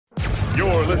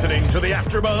You're listening to the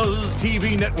AfterBuzz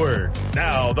TV Network,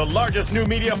 now the largest new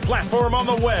media platform on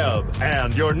the web,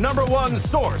 and your number one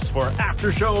source for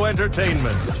after-show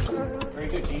entertainment. Very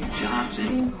good, Gene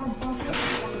Johnson.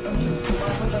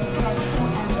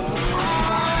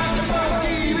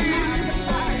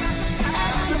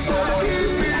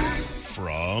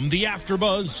 From the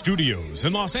AfterBuzz Studios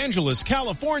in Los Angeles,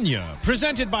 California,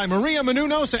 presented by Maria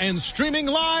Menounos and streaming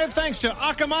live thanks to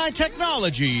Akamai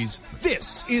Technologies,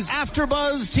 this is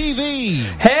AfterBuzz TV.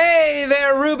 Hey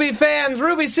there, RWBY fans,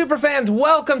 RWBY super fans.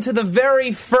 Welcome to the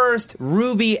very first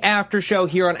RWBY After Show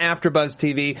here on AfterBuzz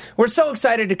TV. We're so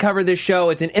excited to cover this show.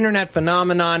 It's an internet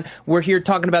phenomenon. We're here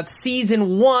talking about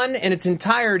Season 1 in its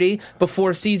entirety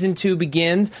before Season 2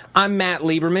 begins. I'm Matt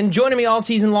Lieberman. Joining me all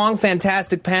season long,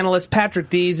 fantastic panelist Patrick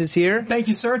Dees is here. Thank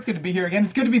you, sir. It's good to be here again.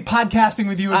 It's good to be podcasting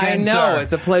with you again, sir. I know.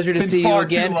 It's a pleasure to see you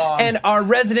again. Too long. And our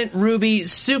resident RWBY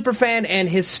superfan and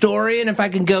historian, if I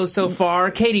can go so far,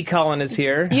 Katie Cullen is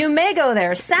here. You may go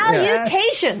there.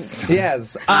 Salutations.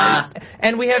 Yes. Nice.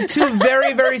 And we have two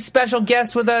very, very special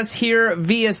guests with us here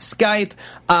via Skype.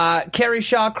 Carrie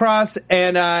Shawcross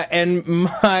and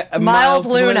Miles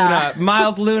Luna.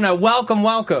 Miles Luna.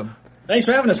 Welcome. Thanks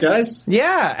for having us, guys.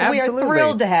 Yeah, absolutely. We are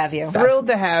thrilled to have you. Thrilled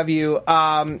to have you.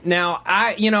 Now,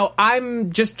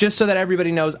 I'm just so that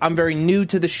everybody knows, I'm very new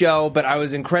to the show, but I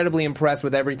was incredibly impressed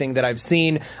with everything that I've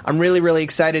seen. I'm really, really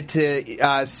excited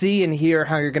to see and hear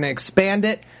how you're going to expand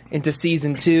it into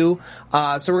Season 2.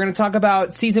 So we're going to talk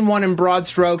about Season 1 in broad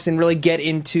strokes and really get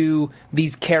into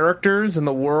these characters and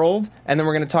the world. And then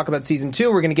we're going to talk about Season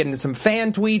 2. We're going to get into some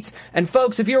fan tweets. And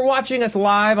folks, if you're watching us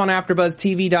live on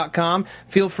AfterBuzzTV.com,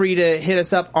 feel free to hit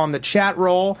us up on the chat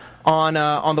roll on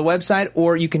the website,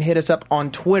 or you can hit us up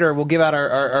on Twitter. We'll give out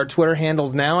our Twitter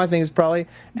handles now. I think it's probably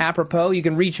apropos. You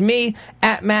can reach me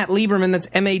at Matt Lieberman. That's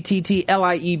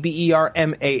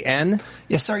MattLieberman.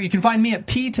 Yes, sir. You can find me at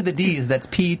P to the D's. That's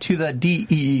P to the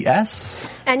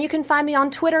DEES. And you can find me on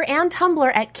Twitter and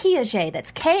Tumblr at Kiaxet.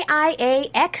 That's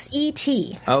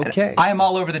KIAXET. Okay. I am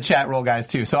all over the chat roll, guys,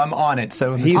 too, so I'm on it.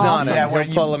 So he's on it. Yeah, we'll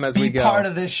follow him as we go. Be part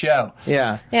of this show.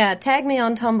 Yeah. Yeah, tag me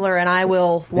on Tumblr and I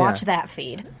will watch that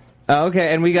feed.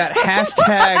 Okay, and we got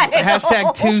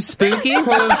hashtag too spooky. What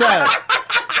was that?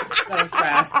 That was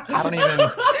fast. I don't even...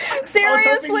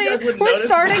 Seriously? We're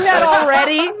starting that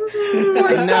already?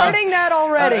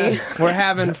 We're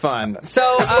having fun.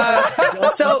 So,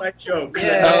 joke.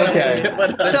 Yeah. Okay.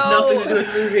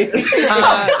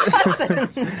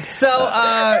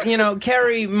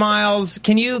 Carrie, Miles,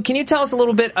 can you tell us a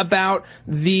little bit about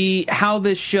how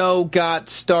this show got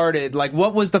started? Like,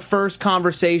 what was the first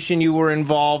conversation you were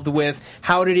involved with?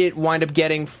 How did it wind up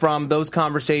getting from those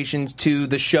conversations to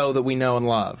the show that we know and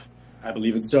love? I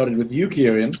believe it started with you,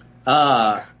 Kieran.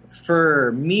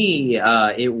 For me,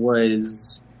 it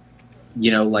was,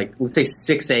 let's say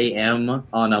 6 a.m.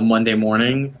 on a Monday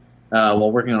morning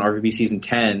while working on RVB Season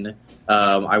 10.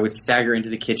 I would stagger into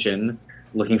the kitchen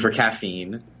looking for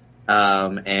caffeine,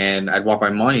 and I'd walk by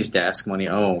Monty's desk, Monty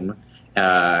Ohm,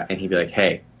 and he'd be like,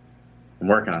 "Hey, I'm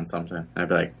working on something." And I'd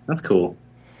be like, "That's cool."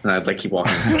 And I'd keep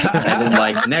walking. And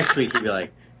then next week he'd be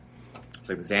like, "It's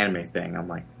like this anime thing." I'm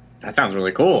like, "That sounds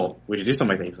really cool. We should do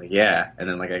something like that." He's like, "Yeah." And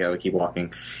then I gotta keep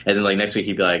walking. And then next week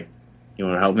he'd be like, "You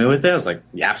want to help me with this?" I was like,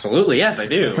 "Yeah, absolutely. Yes, I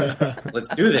do.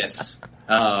 Let's do this."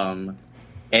 And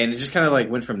it just kind of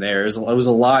went from there. It was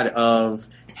a lot of,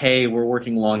 "Hey, we're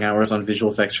working long hours on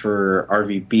visual effects for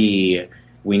RVB.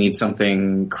 We need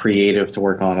something creative to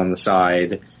work on the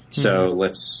side. So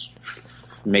let's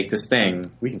make this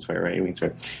thing." We can swear, right? We can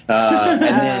swear. And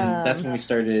then that's when we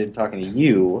started talking to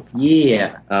you.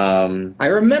 Yeah. I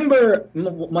remember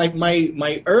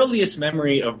my earliest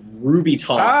memory of RWBY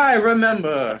talks. I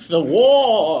remember the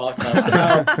war.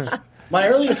 My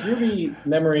earliest RWBY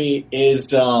memory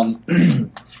is I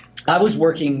was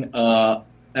working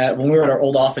when we were at our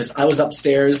old office. I was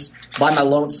upstairs by my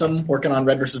lonesome working on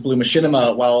Red vs. Blue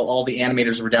Machinima while all the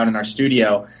animators were down in our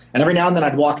studio. And every now and then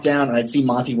I'd walk down and I'd see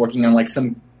Monty working on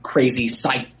some crazy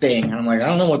scythe thing. And I'm like, I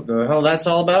don't know what the hell that's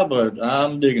all about, but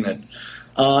I'm digging it.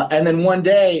 And then one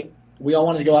day we all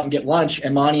wanted to go out and get lunch,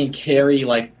 and Monty and Carrie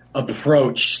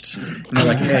approached. And they're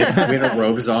like, "Hey," we had our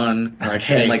robes on,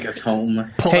 hey, a tome.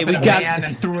 Pulled up in a van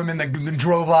and threw him in and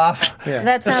drove off. Yeah.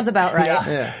 That sounds about right.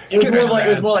 Yeah. It was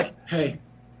more like, "Hey,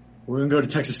 we're going to go to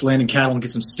Texas Landing Cattle and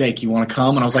get some steak. You want to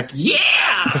come?" And I was like, "Yeah!"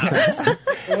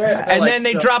 And then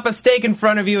they drop a steak in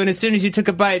front of you, and as soon as you took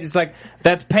a bite, it's like,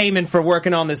 "That's payment for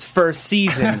working on this first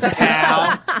season,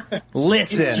 pal.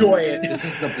 Listen. Enjoy it." This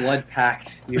is the blood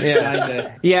pact. You've signed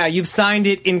it. Yeah, you've signed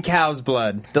it in cow's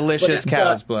blood. Delicious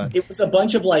cow's blood. It was a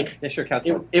bunch of Yeah, sure, cow's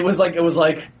blood. It was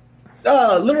like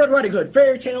Little Red Riding Hood,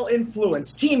 fairy tale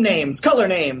influence, team names, color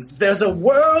names. There's a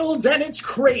world and it's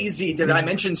crazy. Did I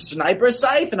mention Sniper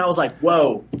Scythe? And I was like,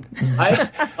 whoa.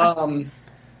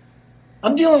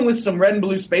 I'm dealing with some red and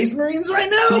blue Space Marines right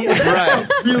now. Yeah, That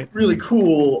sounds really, really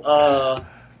cool.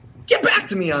 Get back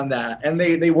to me on that. And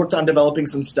they worked on developing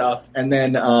some stuff. And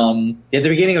then At the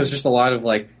beginning, it was just a lot of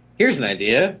like, here's an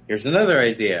idea, here's another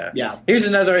idea. Yeah. Here's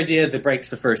another idea that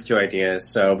breaks the first two ideas.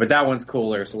 So, but that one's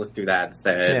cooler, so let's do that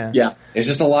instead. yeah. There's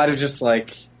just a lot of just like,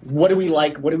 What do we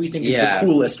like? What do we think is Yeah. the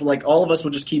coolest? Like, all of us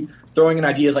will just keep throwing in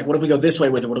ideas like, what if we go this way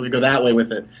with it? What if we go that way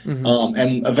with it?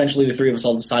 And eventually the three of us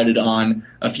all decided on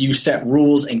a few set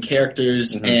rules and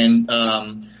characters and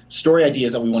story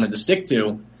ideas that we wanted to stick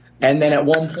to. And then at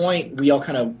one point, we all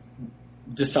kind of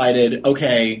decided,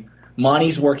 okay,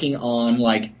 Monty's working on,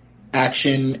 like,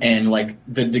 action and, like,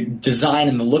 the design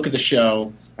and the look of the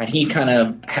show, and he kind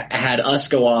of had us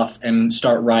go off and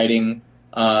start writing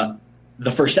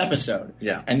the first episode.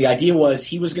 Yeah. And the idea was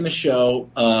he was going to show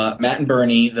Matt and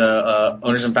Bernie, the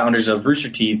owners and founders of Rooster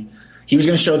Teeth, he was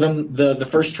going to show them the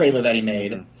first trailer that he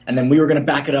made, and then we were going to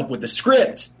back it up with the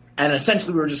script, and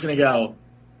essentially we were just going to go,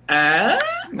 Right.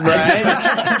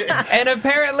 And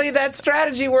apparently that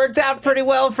strategy worked out pretty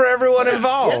well for everyone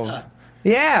involved.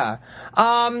 Yeah.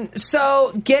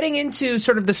 So getting into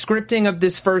sort of the scripting of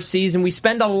this first season, we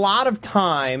spend a lot of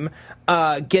time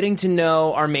getting to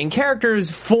know our main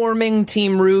characters, forming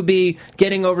Team RWBY,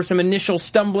 getting over some initial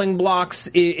stumbling blocks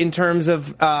in terms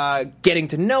of getting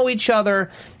to know each other,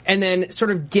 and then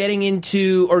sort of getting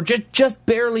into, or just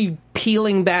barely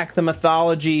peeling back the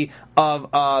mythology of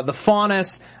the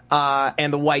Faunus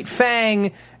and the White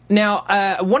Fang.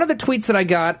 Now, one of the tweets that I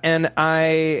got, and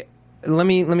let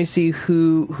me see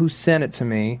who sent it to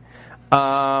me.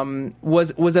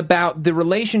 Was about the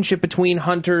relationship between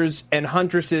hunters and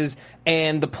huntresses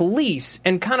and the police,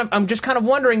 and I'm just kind of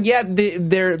wondering. Yeah,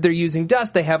 they're using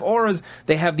dust. They have auras.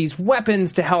 They have these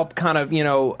weapons to help kind of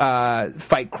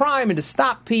fight crime and to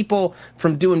stop people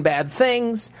from doing bad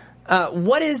things.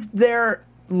 What is their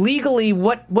legally,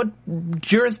 what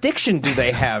jurisdiction do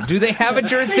they have? Do they have a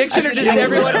jurisdiction, or does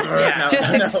everyone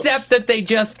just accept that they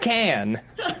just can?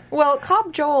 Well,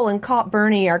 Cop Joel and Cop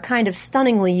Bernie are kind of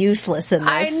stunningly useless in this.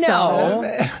 I know.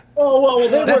 Well,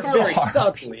 they work very hard.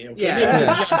 subtly. Okay? Yeah. Maybe to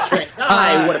the untrained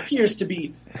eye, what appears to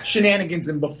be shenanigans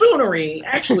and buffoonery,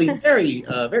 actually very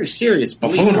serious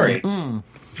buffoonery.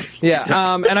 Yeah,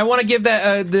 and I want to give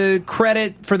that the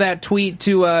credit for that tweet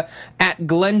to at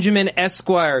Glenjamin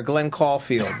Esquire, Glenn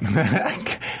Caulfield.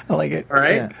 I like it. all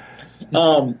right.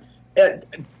 Yeah.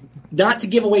 Not to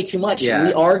give away too much, Yeah.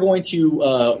 we are going to.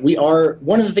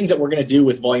 One of the things that we're going to do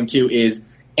with Volume 2 is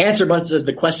answer a bunch of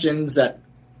the questions that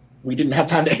we didn't have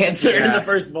time to answer in the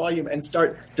first volume, and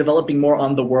start developing more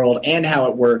on the world and how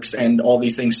it works and all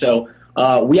these things. So.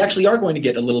 We actually are going to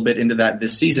get a little bit into that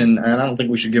this season, and I don't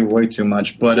think we should give away too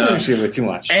much. But I don't give away too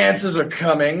much. answers are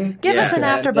coming. Give us an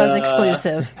And, AfterBuzz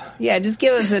exclusive. Yeah, just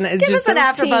give us an Give us an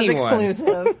AfterBuzz teeny one.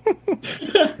 exclusive.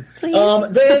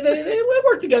 They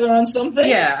work together on some things.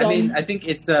 Yeah, some- I mean, I think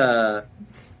it's a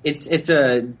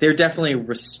they're definitely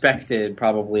respected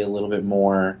probably a little bit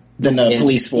more than the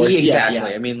police force. Exactly.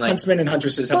 Yeah. I mean, like, Huntsmen and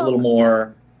Huntresses have a little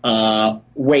more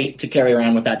weight to carry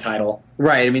around with that title.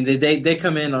 right. I mean, they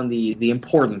come in on the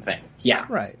important things. Yeah.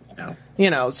 Right. You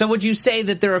know? So would you say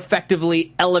that they're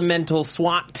effectively elemental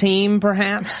SWAT team,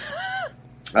 perhaps?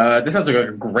 This sounds like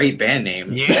a great band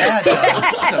name. Yeah, it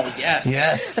does. So yes.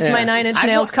 Yes. That's my Nine Inch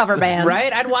Nails cover band.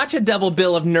 Right? I'd watch a double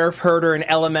bill of Nerf Herder and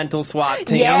elemental SWAT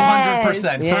team. Yeah. 100%. First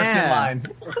in Yeah. line.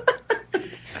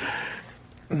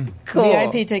 Cool.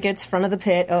 VIP tickets, front of the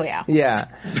pit. Oh, yeah.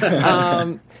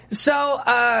 Yeah. So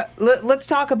let's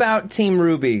talk about Team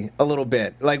RWBY a little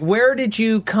bit. Like, where did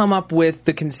you come up with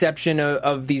the conception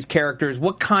of these characters?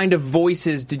 What kind of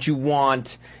voices did you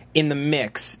want in the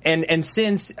mix? And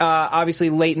since obviously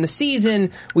late in the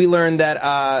season we learned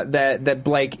that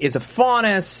Blake is a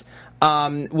Faunus,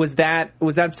 was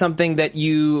that something that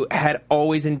you had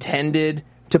always intended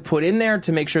to put in there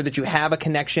to make sure that you have a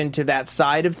connection to that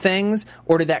side of things,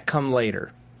 or did that come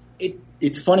later?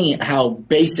 It's funny how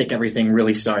basic everything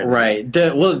really started. Right.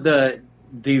 The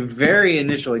very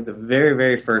initial, like the very,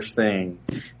 very first thing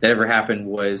that ever happened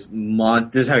was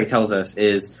this is how he tells us,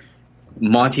 is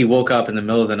Monty woke up in the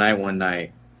middle of the night one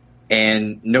night,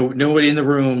 and nobody in the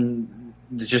room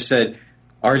just said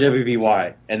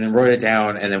RWBY, and then wrote it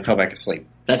down, and then fell back asleep.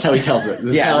 That's how he tells it.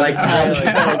 This is Yeah, how, like- this is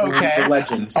how Okay. the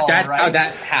legend. All That's how right.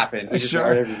 that happened. He just Sure.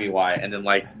 wrote RWBY, and then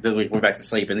like went back to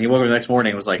sleep, and then he woke up the next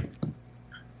morning and was like,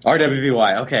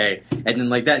 RWBY, okay. And then,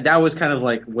 like, that was kind of,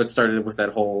 like, what started with that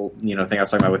whole, thing I was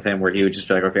talking about with him, where he would just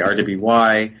be like, okay, RWBY,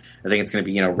 I think it's going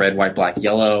to be, red, white, black,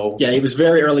 yellow. Yeah, it was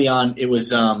very early on. It was,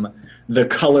 the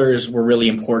colors were really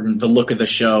important, the look of the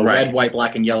show. Right. Red, white,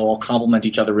 black, and yellow all complement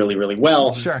each other really, really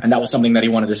well. Sure. And that was something that he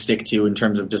wanted to stick to in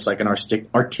terms of just, like, an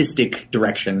artistic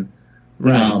direction.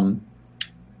 Right.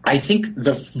 I think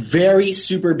the very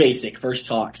super basic first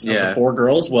talks of the 4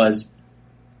 girls was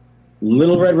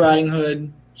Little Red Riding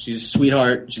Hood. She's a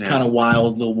sweetheart. She's kind of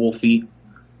wild, little wolfy.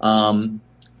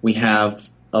 We have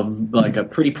a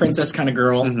pretty princess kind of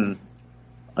girl,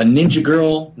 a ninja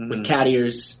girl with cat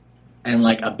ears, and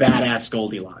like a badass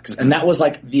Goldilocks. And that was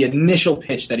like the initial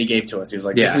pitch that he gave to us. He was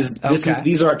like,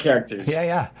 these are our characters.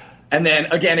 Yeah. And then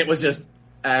again, it was just.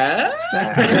 And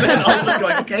then all of us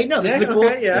going, okay, no, this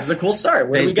is a cool start.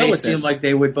 Where do we go with this? They seemed like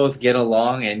they would both get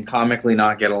along and comically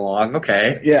not get along.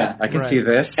 Okay, yeah, I can see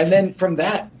this. And then from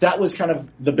that was kind of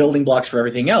the building blocks for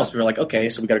everything else. We were like, okay,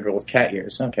 so we got to go with cat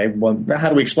ears. Okay, well, how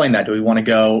do we explain that? Do we want to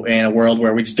go in a world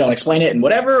where we just don't explain it and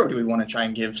whatever, or do we want to try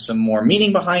and give some more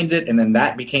meaning behind it? And then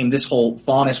that became this whole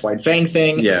Faunus White Fang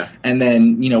thing. Yeah. And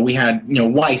then we had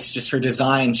Weiss, just her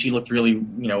design. She looked really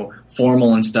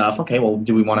formal and stuff. Okay, well,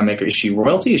 do we want to make her? Is she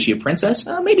royalty? Is she a princess?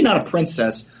 Maybe not a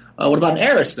princess. What about an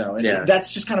heiress, though? And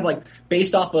that's just kind of like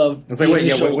based off of. It's like,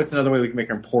 what's another way we can make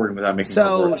her important without making her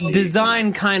royalty? So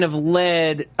design kind of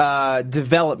led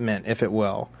development, if it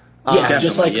will.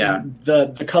 Just like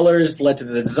the colors led to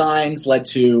the designs, led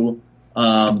to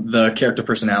the character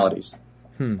personalities.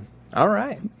 All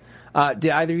right.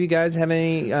 Do either of you guys have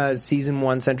any season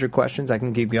 1 centric questions? I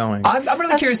can keep going. I'm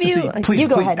really curious to see. Please, you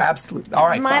go ahead. Absolutely. All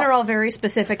right. Mine are all very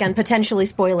specific and potentially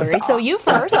spoilery. So you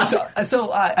first.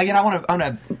 So again, I want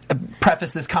to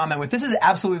preface this comment with this is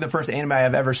absolutely the first anime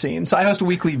I've ever seen. So I host a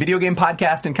weekly video game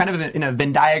podcast, and kind of in a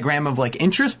Venn diagram of like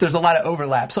interest, there's a lot of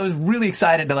overlap. So I was really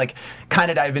excited to like kind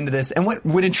of dive into this. And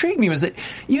what intrigued me was that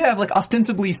you have like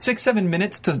ostensibly 6-7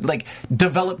 minutes to like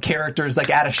develop characters like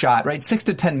at a shot, right? 6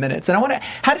 to 10 minutes. And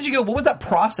how did you go? What was that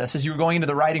process as you were going into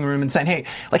the writing room and saying, hey,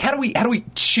 like how do we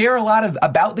share a lot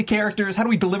about the characters? How do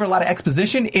we deliver a lot of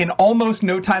exposition in almost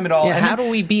no time at all? Yeah, and how do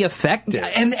we be effective?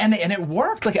 And it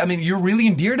worked. Like, I mean, you're really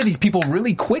endeared to these people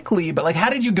really quickly, but like,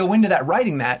 how did you go into that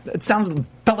writing that? It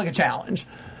felt like a challenge.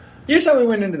 Here's how we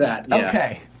went into that. Yeah.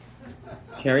 Okay.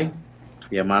 Carrie?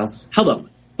 Yeah, Miles? How the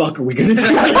fuck are we going to do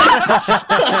this? Excellent.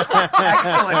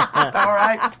 All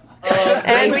right.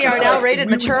 And we are now rated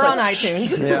mature on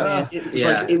iTunes.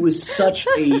 It was such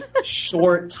a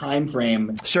short time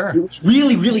frame. Sure. It was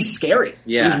really, really scary.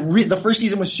 Yeah. The first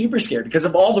season was super scary because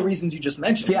of all the reasons you just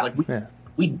mentioned. Yeah. It's like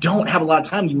we don't have a lot of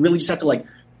time. You really just have to like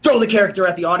throw the character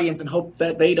at the audience and hope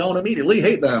that they don't immediately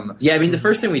hate them. Yeah, I mean, the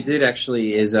first thing we did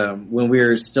actually is when we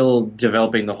were still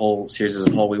developing the whole series as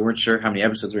a whole, we weren't sure how many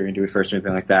episodes we were going to do at first or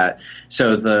anything like that.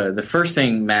 So the first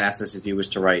thing Matt asked us to do was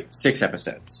to write 6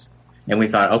 episodes. And we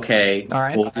thought, okay,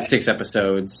 we'll do 6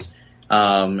 episodes.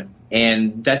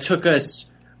 And that took us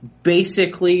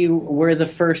basically where the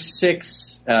first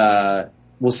 6,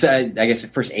 we'll say, I guess the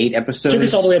first 8 episodes. Took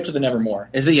us all the way up to the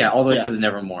Nevermore. All the way to the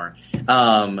Nevermore.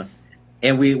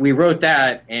 And we wrote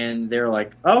that, and they were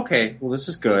like, oh, okay, well, this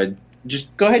is good.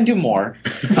 Just go ahead and do more.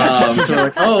 So we're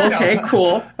like, oh, okay,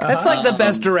 cool. That's like the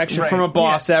best direction from a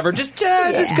boss ever. Just go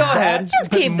ahead. Just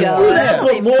keep going.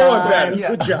 Put more, Ben.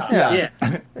 Good job.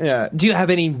 Yeah. Do you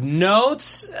have any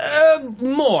notes?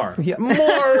 More. Yeah.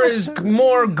 More is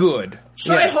more good.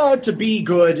 Try hard to be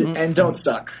good and don't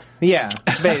suck. Yeah,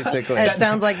 basically. It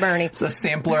sounds like Bernie. It's a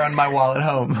sampler on my wall at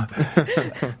home.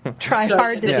 Try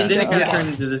hard to be Then good. it kind of turned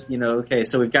into this, okay,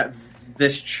 so we've got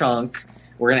this chunk.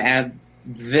 We're going to add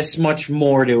this much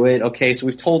more to it. Okay, so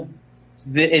we've told...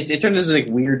 It turned into like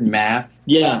weird math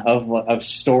of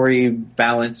story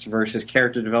balance versus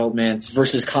character development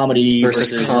versus comedy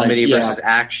versus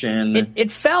action. It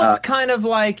felt kind of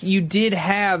like you did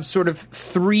have sort of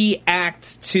 3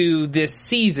 acts to this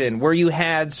season where you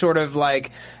had sort of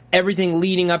like everything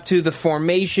leading up to the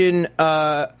formation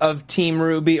of Team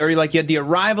Ruby, or like you had the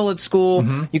arrival at school,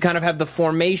 you kind of have the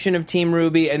formation of Team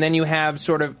Ruby, and then you have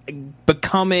sort of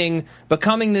becoming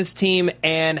this team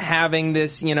and having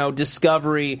this,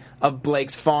 discovery of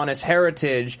Blake's Faunus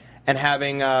heritage and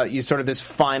having you sort of this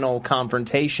final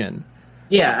confrontation.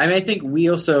 Yeah, I mean, I think we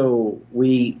also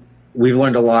we've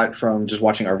learned a lot from just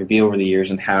watching RVB over the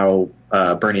years and how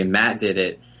Bernie and Matt did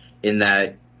it, in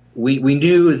that we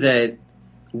knew that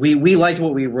we liked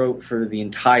what we wrote for the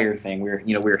entire thing.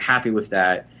 We were happy with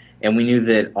that, and we knew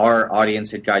that our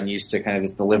audience had gotten used to kind of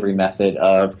this delivery method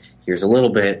of here's a little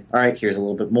bit, all right, here's a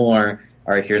little bit more,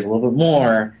 all right, here's a little bit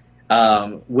more.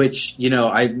 which,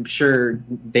 I'm sure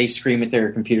they scream at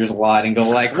their computers a lot and go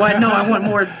like, what? No, I want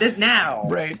more of this now.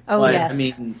 Right. Oh, but, yes. I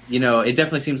mean, it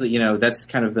definitely seems like, that's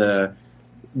kind of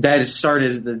that has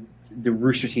started as the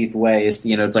Rooster Teeth way is,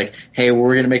 it's like, hey,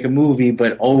 we're going to make a movie,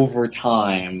 but over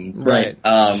time. Right.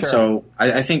 Sure. So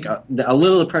I think a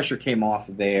little of the pressure came off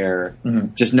there,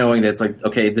 just knowing that it's like,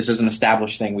 okay, this is an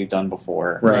established thing we've done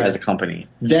before as a company.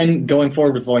 Then going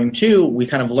forward with Volume 2, we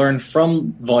kind of learned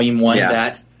from Volume 1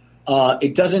 that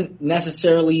it doesn't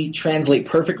necessarily translate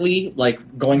perfectly,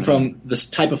 like going from this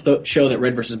type of show that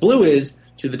Red vs. Blue is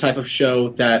to the type of show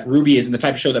that RWBY is and the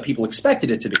type of show that people expected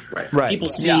it to be. Right.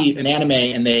 People see an anime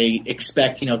and they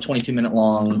expect, 22-minute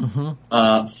long,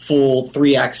 full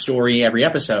 3-act story every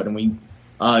episode,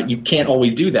 and you can't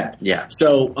always do that. Yeah.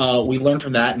 So we learned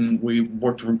from that, and we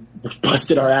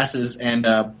busted our asses,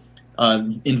 and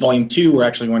in Volume 2, we're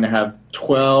actually going to have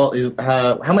 12.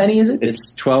 How many is it?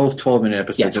 It's 12 12-minute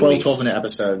episodes. Yeah, 12 12-minute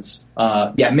episodes.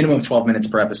 Minimum of 12 minutes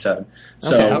per episode.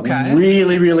 So Okay.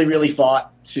 really, really, really fought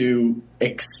to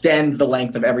extend the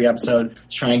length of every episode to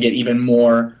try and get even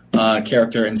more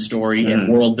character and story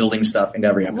and world building stuff into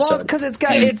every episode. Well, because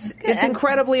it's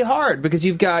incredibly hard because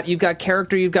you've got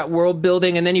character, you've got world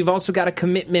building, and then you've also got a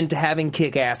commitment to having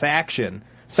kick-ass action.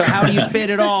 So how do you fit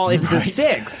it all into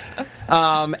 6?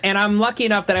 And I'm lucky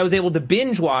enough that I was able to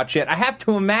binge watch it. I have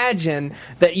to imagine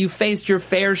that you faced your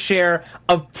fair share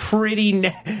of pretty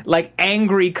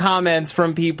angry comments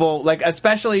from people,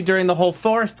 especially during the whole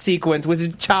forest sequence, which is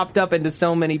chopped up into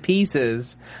so many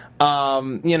pieces.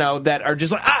 That are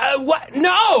just like, what?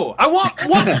 No, I want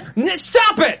what?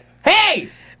 Stop it! Hey.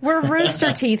 We're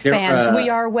Rooster Teeth fans. We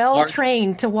are well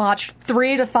trained to watch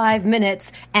 3 to 5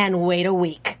 minutes and wait a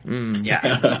week.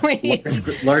 Yeah.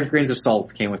 Large grains of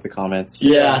salt came with the comments.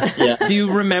 Yeah. Do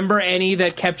you remember any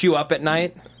that kept you up at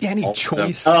night? Any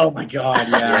choice? Oh my god,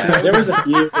 yeah. There was a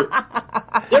few.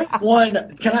 There was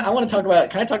one. Can I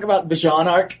talk about the Jean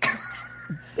arc?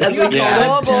 As we call it.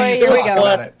 Oh boy, here we go.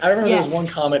 I remember there was one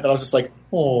comment that I was just like,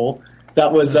 oh,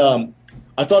 that was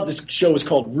I thought this show was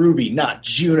called RWBY, not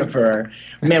Juniper.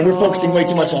 Man, we're focusing way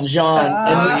too much on Jean.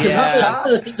 Because one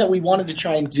of the things that we wanted to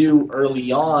try and do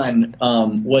early on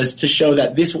was to show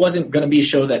that this wasn't going to be a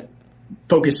show that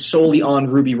focused solely on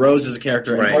Ruby Rose as a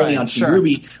character and only on Team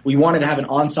Ruby. We wanted to have an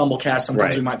ensemble cast.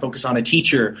 Sometimes we might focus on a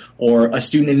teacher or a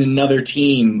student in another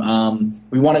team.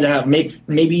 We wanted to have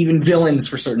maybe even villains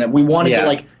for certain. We wanted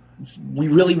to we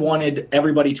really wanted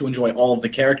everybody to enjoy all of the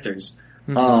characters.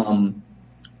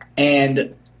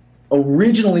 And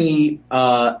originally,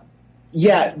 the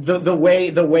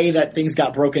way that things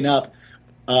got broken up,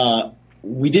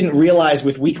 we didn't realize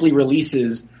with weekly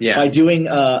releases by doing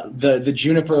the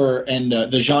Juniper and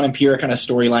the Jean and Pierre kind of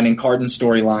storyline and Cardin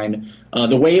storyline.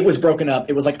 The way it was broken up,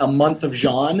 it was like a month of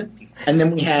Jean, and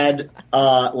then we had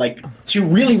 2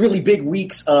 really, really big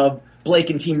weeks of Blake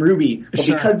and Team RWBY. But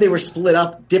because they were split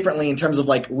up differently in terms of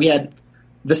we had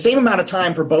the same amount of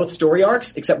time for both story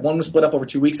arcs, except one was split up over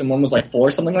 2 weeks and one was 4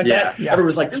 or something like that. Yeah. Everyone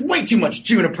was like, "There's way too much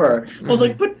Juniper." I was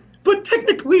like, but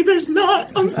technically there's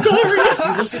not. I'm sorry. If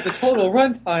you look at the total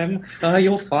runtime,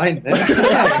 you'll find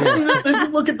that. If you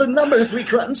look at the numbers we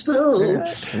crunched too.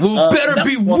 Well, better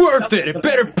be worth it. It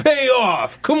better pay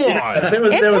off. Come on. There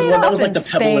was one that was like the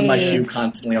pebble in my shoe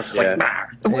constantly. I was just like, nah.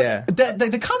 Yeah.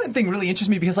 The comment thing really interests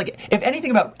me because, if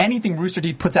anything Rooster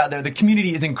Teeth puts out there, the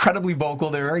community is incredibly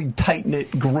vocal. They're a very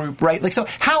tight-knit group, right? So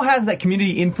how has that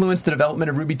community influenced the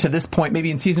development of RWBY to this point, maybe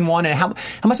in Season 1, and how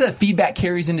much of that feedback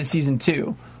carries into Season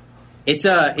 2? It's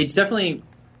definitely,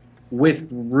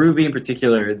 with RWBY in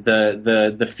particular,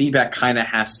 the feedback kind of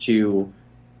has to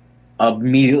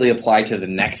immediately apply to the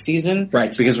next season,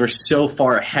 right? Because we're so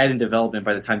far ahead in development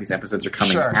by the time these episodes are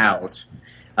coming out.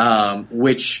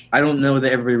 Which I don't know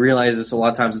that everybody realizes. A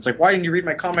lot of times it's like, why didn't you read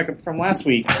my comic from last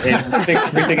week and fix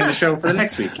everything in the show for the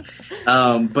next week?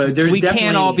 But we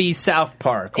can't all be South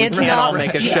Park. We can't all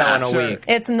make a show in a week.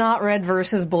 It's not Red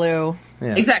versus Blue.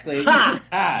 Yeah. Exactly.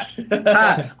 I've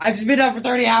just been up for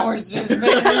 30 hours. But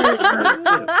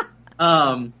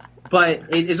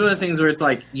it's one of those things where it's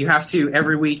like you have to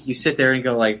every week you sit there and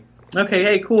go okay,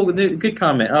 hey, cool, good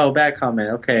comment. Oh, bad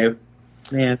comment. Okay,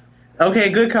 man. Okay,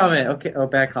 good comment. Okay, oh,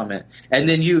 bad comment. And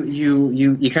then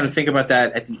you kind of think about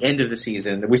that at the end of the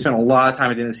season. We spent a lot of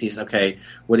time at the end of the season. Okay,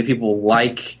 what do people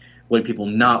like? What do people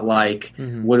not like?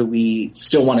 Mm-hmm. What do we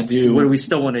still want to do? What do we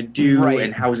still want to do? Right.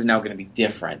 And how is it now going to be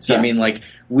different? So, I mean,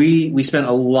 we spent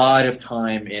a lot of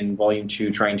time in Volume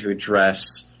 2 trying to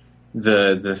address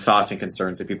the thoughts and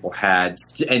concerns that people had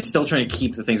and still trying to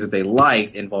keep the things that they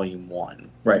liked in Volume 1.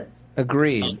 Right.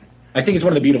 Agreed. I think it's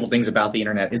one of the beautiful things about the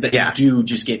internet is that you do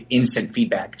just get instant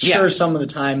feedback. Sure, some of the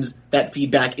times that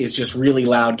feedback is just really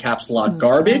loud caps lock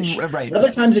garbage. Right. But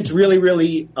other times it's really,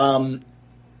 really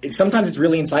sometimes it's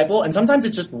really insightful, and sometimes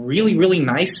it's just really, really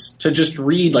nice to just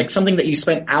read, like something that you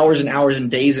spent hours and hours and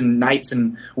days and nights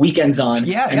and weekends on.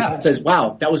 And someone says,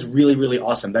 wow, that was really, really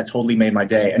awesome. That totally made my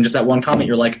day. And just that one comment,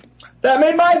 you're like, that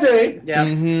made my day. Yeah.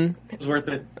 It was worth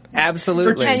it.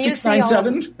 Absolutely. And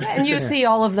you see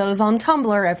all of those on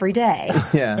Tumblr every day.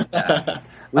 Yeah.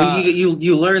 Well,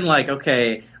 you learn, like,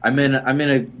 okay, I'm in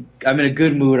a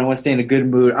good mood. I want to stay in a good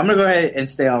mood. I'm gonna go ahead and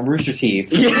stay on Rooster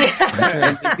Teeth.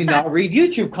 And not read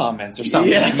YouTube comments or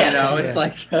something. You know, it's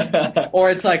like, or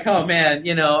it's like, oh man,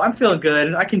 you know, I'm feeling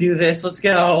good. I can do this. Let's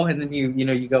go. And then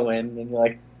you go in and you're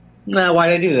like, nah, why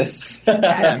did I do this?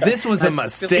 This was a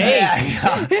mistake.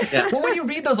 Well, when you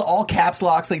read those all caps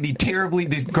locks, like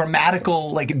these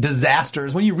grammatical like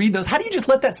disasters, when you read those, how do you just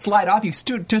let that slide off you?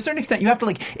 To a certain extent, you have to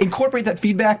like incorporate that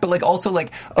feedback, but like also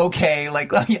like, okay,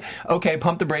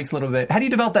 pump the brakes a little bit. How do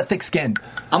you develop that thick skin?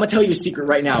 I'm gonna tell you a secret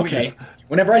right now, okay?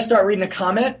 Whenever I start reading a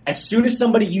comment, as soon as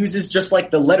somebody uses just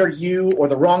like the letter U or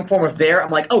the wrong form of there, I'm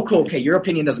like, oh, cool, okay, your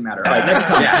opinion doesn't matter. All right, next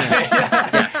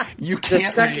comment. You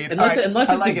can't read. Unless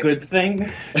it's a good thing,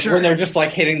 when they're just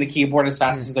like hitting the keyboard as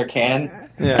fast as they can.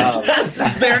 As fast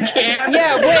as they can.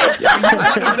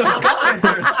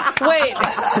 Wait.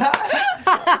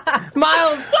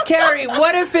 Miles, Carrie,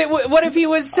 what if he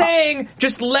was saying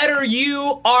just letter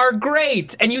U are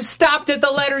great, and you stopped at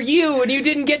the letter U and you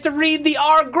didn't get to read the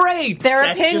are great? Their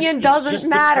opinion doesn't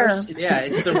matter.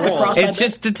 It's the rule. It's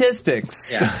just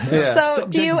statistics. So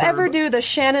do you ever do the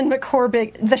Shannon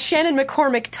McCormick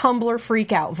Tumblr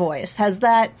freakout voice?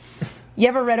 You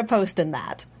ever read a post in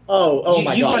that? Oh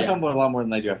my God. You Tumblr a lot more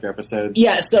than I do after episodes.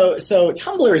 Yeah, so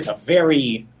Tumblr is a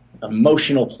very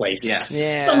emotional place. Yes.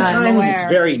 Yeah, sometimes it's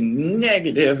very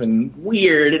negative and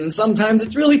weird, and sometimes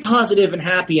it's really positive and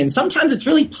happy, and sometimes it's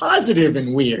really positive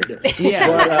and weird.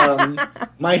 But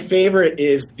my favorite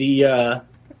is the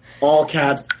all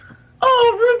caps,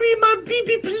 oh, Ruby, my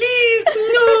BB, please,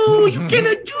 no, you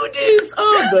cannot do this.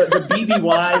 Oh, the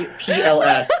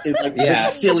BBYPLS is like the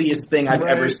silliest thing I've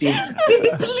ever seen.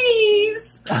 BB, please.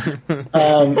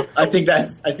 I think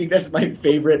that's my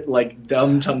favorite like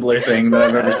dumb Tumblr thing that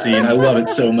I've ever seen. I love it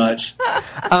so much.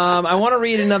 I want to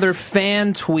read another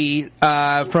fan tweet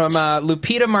from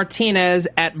Lupita Martinez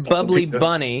at Bubbly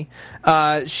Bunny.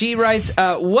 She writes,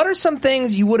 "What are some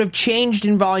things you would have changed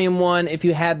in Volume 1 if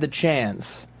you had the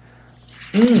chance?"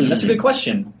 That's a good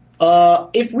question.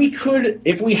 If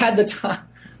we had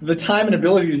the time and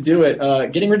ability to do it,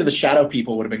 getting rid of the shadow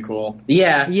people would have been cool.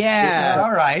 Yeah.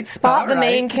 All right. Spot the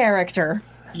main character.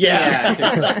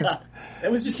 Yeah. It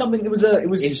was just something.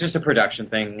 It's just a production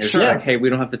thing. It's just like, hey, we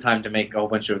don't have the time to make a whole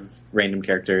bunch of random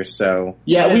characters, so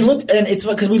we looked, and it's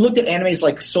because we looked at animes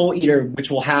like Soul Eater,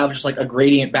 which will have just like a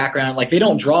gradient background. Like they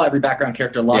don't draw every background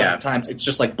character. A lot of times, it's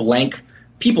just like blank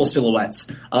people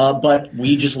silhouettes. But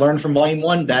we just learned from Volume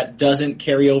 1 that doesn't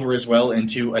carry over as well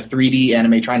into a 3D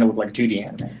anime trying to look like a 2D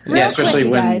anime. Especially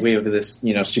when we have this,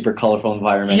 super colorful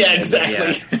environment. Yeah,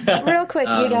 exactly. Real quick,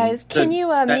 you guys, can you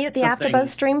mute the AfterBuzz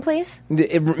stream, please?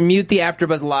 Mute the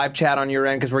AfterBuzz live chat on your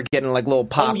end because we're getting like little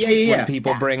pops when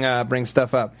people bring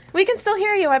stuff up. We can still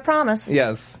hear you, I promise.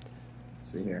 Yes.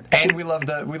 See here. And we love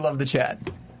the chat.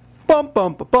 Bum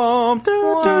bum bum bum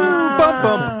bum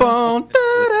bum bum.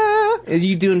 Are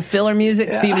you doing filler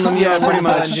music, Stephen Lemieux? Yeah, pretty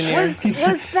much.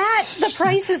 Was that The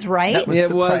Price is Right? That was It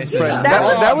the was. Price.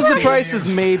 That was The Price is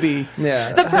Maybe.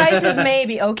 Yeah. The Price is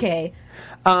Maybe. Okay.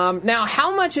 Now,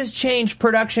 how much has changed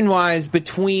production-wise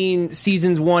between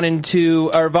seasons 1 and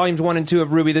 2, or volumes 1 and 2 of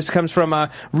RWBY? This comes from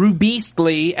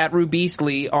Rubeastly at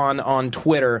Rubeastly on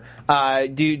Twitter.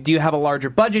 Do you have a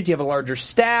larger budget? Do you have a larger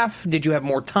staff? Did you have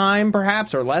more time,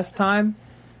 perhaps, or less time?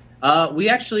 We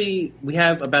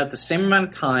have about the same amount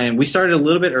of time. We started a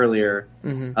little bit earlier.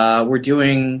 Mm-hmm. We're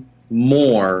doing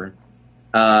more,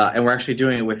 and we're actually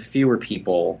doing it with fewer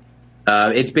people.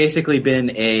 It's basically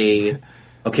been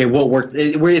okay, what worked?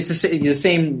 It's the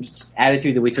same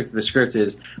attitude that we took to the script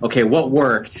is, okay, what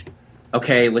worked?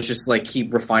 Okay, let's just like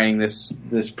keep refining this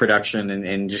production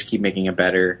and just keep making it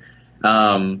better.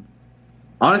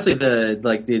 Honestly,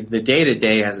 the day to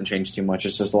day hasn't changed too much.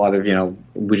 It's just a lot of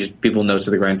people nose to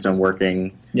the grindstone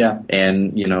working. Yeah,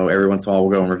 and every once in a while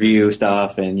we'll go and review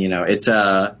stuff, and it's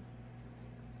a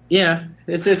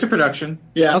production.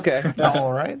 Yeah, okay,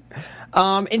 all right.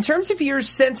 In terms of your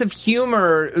sense of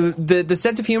humor, the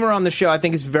sense of humor on the show, I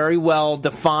think, is very well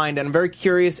defined, and I'm very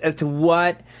curious as to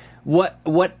what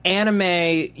what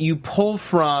anime you pull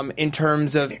from in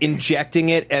terms of injecting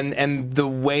it and the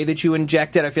way that you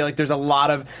inject it. I feel like there's a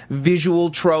lot of visual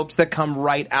tropes that come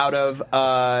right out of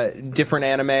different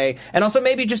anime, and also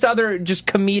maybe just other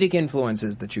comedic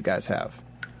influences that you guys have.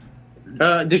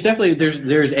 There's definitely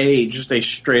there's a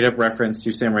straight up reference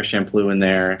to Samurai Champloo in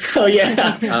there. Oh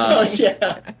yeah,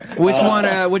 Which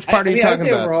one? Which part are you talking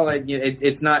about? Overall,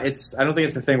 it's not. I don't think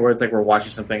it's the thing where it's like we're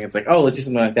watching something. It's like, oh, let's do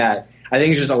something like that. I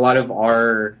think it's just a lot of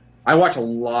our. I watch a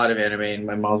lot of anime, and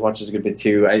my mom watches a good bit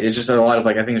too. It's just a lot of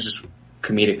I think it's just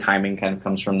comedic timing kind of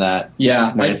comes from that. Yeah,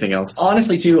 more than anything else.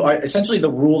 Honestly, too, essentially the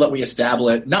rule that we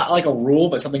established, not like a rule,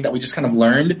 but something that we just kind of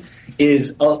learned,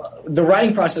 is the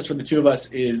writing process for the two of us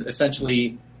is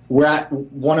essentially we're at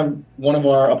one of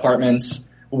our apartments.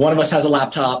 One of us has a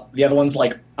laptop. The other one's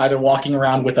either walking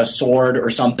around with a sword or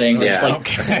something, or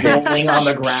just rolling on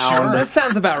the ground. Sure. That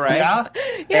sounds about right.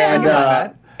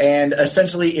 Yeah. And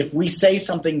essentially, if we say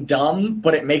something dumb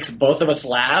but it makes both of us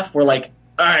laugh, we're like,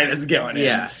 all right, let's go in.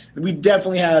 Yeah, we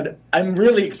definitely had. I'm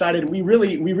really excited. We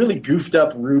really goofed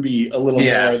up Ruby a little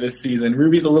more this season.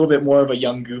 Ruby's a little bit more of a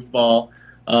young goofball.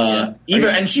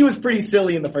 And she was pretty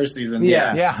silly in the first season.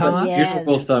 Yeah. Here's what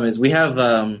rule of thumb is: we have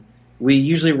we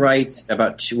usually write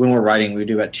when we're writing, we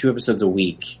do about 2 episodes a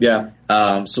week. Yeah.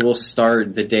 So we'll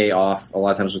start the day off a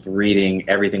lot of times with reading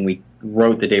everything we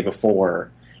wrote the day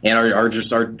before. And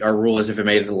our rule is if it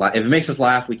makes us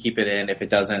laugh, we keep it in. If it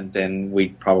doesn't, then we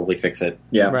probably fix it.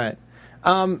 Yeah, right.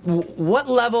 What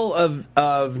level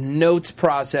of notes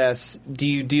process do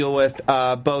you deal with,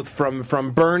 both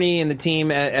from Bernie and the team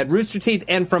at Rooster Teeth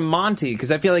and from Monty?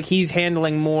 Because I feel like he's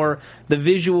handling more the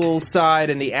visual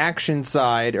side and the action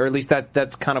side, or at least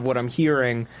that's kind of what I'm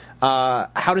hearing.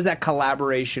 How does that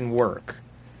collaboration work?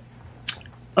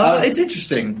 It's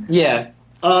interesting. Yeah.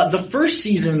 The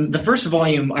first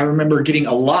volume, I remember getting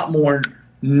a lot more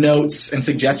notes and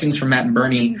suggestions from Matt and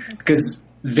Bernie because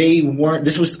they weren't.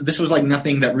 This was like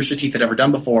nothing that Rooster Teeth had ever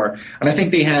done before, and I think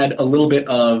they had a little bit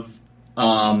of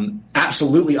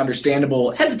absolutely understandable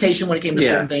hesitation when it came to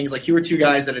certain things. Like, you were two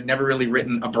guys that had never really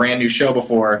written a brand new show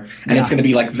before, and it's going to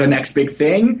be like the next big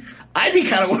thing. I'd be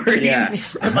kind of worried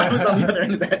if I was on the other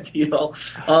end of that deal.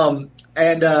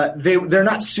 And they're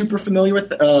not super familiar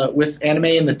with anime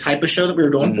and the type of show that we were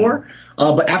going for.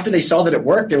 But after they saw that it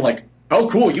worked, they were like, "Oh,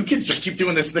 cool! You kids just keep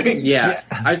doing this thing." Yeah,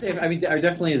 I say. I mean,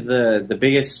 definitely the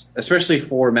biggest, especially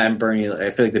for Matt and Bernie.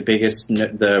 I feel like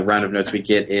the round of notes we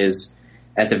get is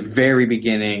at the very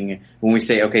beginning when we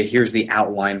say, "Okay, here's the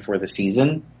outline for the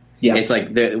season." Yeah, it's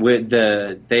like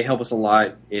they help us a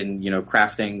lot in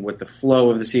crafting what the flow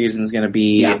of the season is going to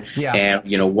be,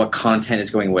 and what content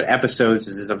is going, what episodes.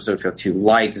 Does this episode feel too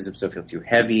light? Does this episode feel too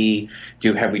heavy?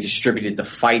 Have we distributed the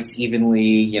fights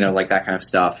evenly? Like that kind of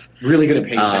stuff. Really good at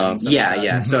pacing.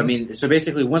 Mm-hmm. So I mean, so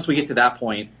basically, once we get to that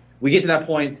point, we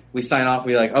sign off.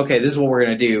 We're like, okay, this is what we're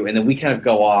going to do, and then we kind of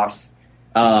go off.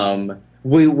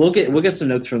 We'll get some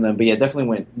notes from them, but definitely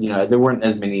went. There weren't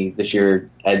as many this year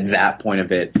at that point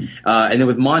of it. And then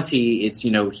with Monty, it's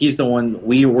he's the one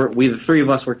we the three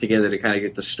of us work together to kind of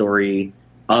get the story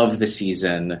of the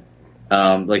season.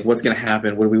 Like what's going to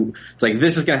happen? It's like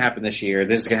this is going to happen this year.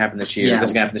 This is going to happen this year.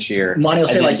 This is going to happen this year. Monty will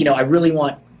say I really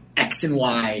want X and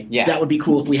Y. Yeah. That would be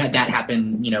cool if we had that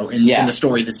happen. In the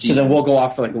story this season. So then we'll go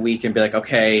off for like a week and be like,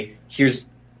 okay, here's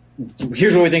what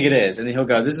we think it is, and then he'll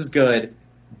go, this is good,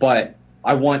 but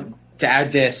I want to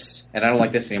add this, and I don't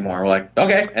like this anymore. We're like,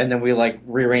 okay, and then we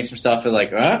rearrange some stuff, and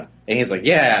and he's like,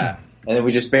 yeah, and then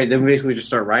we basically just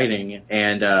start writing,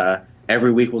 and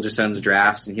every week we'll just send him the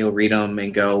drafts, and he'll read them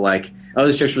and go like, oh,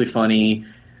 this joke's really funny.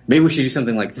 Maybe we should do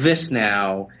something like this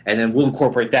now, and then we'll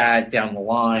incorporate that down the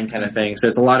line, kind of thing. So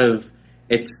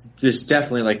it's just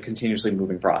definitely continuously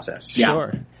moving process. Yeah.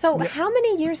 Sure. So how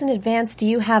many years in advance do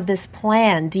you have this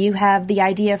plan? Do you have the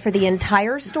idea for the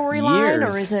entire storyline,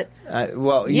 or is it?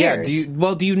 Years.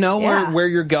 Do you know where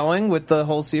you're going with the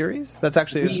whole series? That's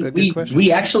actually a good question.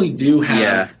 We actually do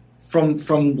have from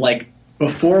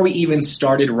before we even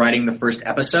started writing the first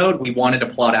episode, we wanted to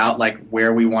plot out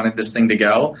where we wanted this thing to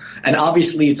go. And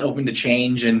obviously it's open to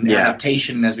change and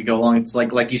adaptation as we go along. It's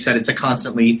like you said, it's a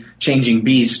constantly changing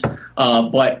beast.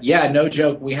 But no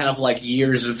joke, we have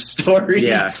years of story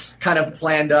kind of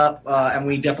planned up, and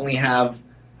we definitely have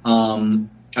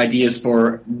ideas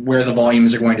for where the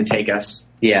volumes are going to take us.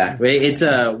 Yeah, it's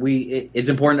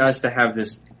important to us to have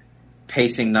this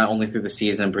pacing not only through the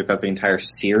season but throughout the entire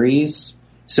series.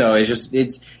 So it's more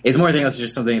than anything else. It's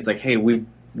just something. It's like, hey,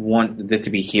 want it to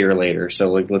be here later.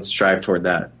 So like, let's strive toward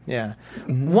that. Yeah.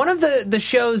 One of the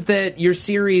shows that your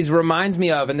series reminds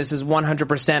me of, and this is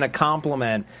 100% a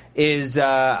compliment, is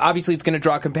obviously it's going to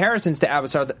draw comparisons to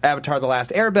Avatar The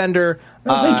Last Airbender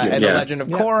and The Legend of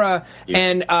Korra.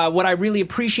 And what I really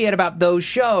appreciate about those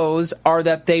shows are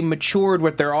that they matured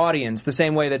with their audience, the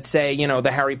same way that, say,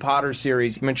 the Harry Potter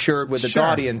series matured with its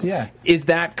audience. Yeah. Is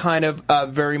that kind of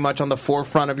very much on the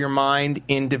forefront of your mind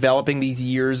in developing these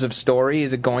years of story?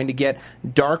 Is it going to get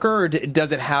darker, or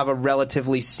does it have a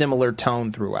relatively similar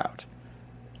tone throughout?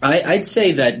 I'd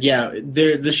say that,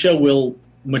 the show will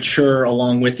mature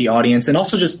along with the audience, and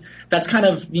also just that's kind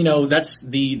of that's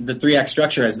the 3-act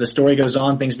structure. As the story goes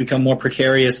on, things become more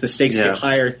precarious, the stakes get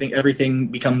higher, everything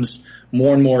becomes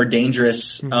more and more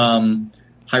dangerous.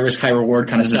 High risk, high reward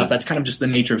kind of stuff. That's kind of just the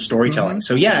nature of storytelling.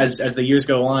 So as the years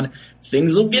go on,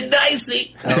 things will get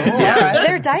dicey.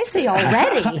 They're dicey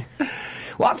already.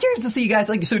 Well, I'm curious to see you guys,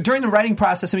 so during the writing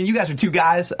process, I mean, you guys are 2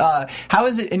 guys. How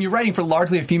is it, and you're writing for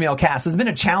largely a female cast, has it been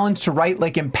a challenge to write,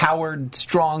 empowered,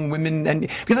 strong women? And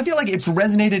because I feel like it's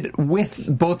resonated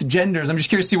with both genders. I'm just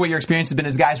curious to see what your experience has been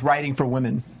as guys writing for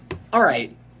women. All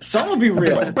right. So I'm going to be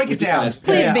real. Break it down.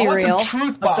 Please be real. Some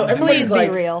truth bombs. So everybody's Please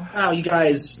be real. Wow, you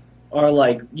guys are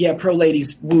pro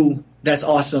ladies, woo, that's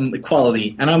awesome,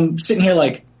 equality. And I'm sitting here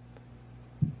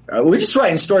we're just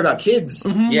writing a story about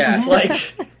kids. Yeah.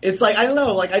 It's I don't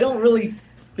know, I don't really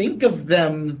think of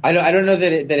them. I don't know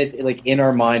that it's in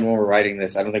our mind when we're writing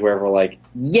this. I don't think we're ever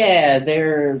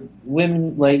they're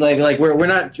women. We're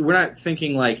not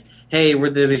thinking hey,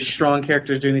 they're these strong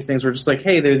characters doing these things. We're just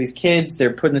hey, they're these kids.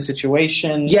 They're put in a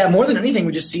situation. Yeah, more than anything,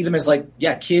 we just see them as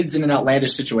kids in an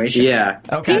outlandish situation. Yeah.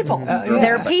 Okay. People.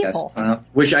 They're people.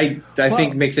 Which I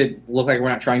think makes it look like we're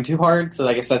not trying too hard. So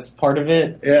I guess that's part of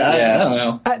it. Yeah. I don't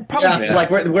know. Probably.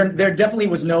 There definitely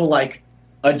was no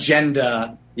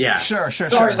agenda. Yeah. Sure.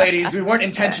 Sorry, ladies, we weren't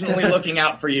intentionally looking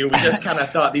out for you. We just kind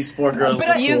of thought these 4 girls were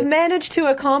cool. You've managed to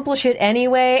accomplish it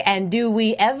anyway, and do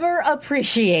we ever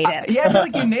appreciate it? Yeah, I feel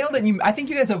like you nailed it. I think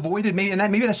you guys avoided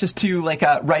maybe that's just too right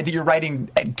that you're writing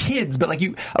kids, but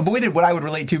you avoided what I would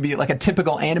relate to be a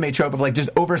typical anime trope of just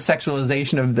over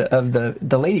sexualization of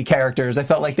the lady characters. I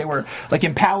felt like they were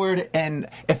empowered and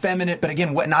effeminate, but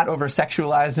again, not over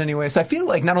sexualized in any way. So I feel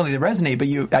like not only they resonate, but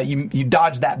you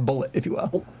dodged that bullet, if you will.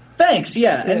 Well, thanks,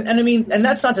 yeah. And I mean, and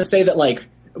that's not to say that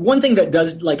one thing that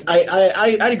does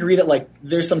I'd agree that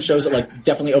there's some shows that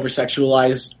definitely over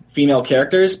sexualize female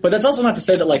characters, but that's also not to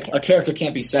say that a character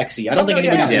can't be sexy. I don't think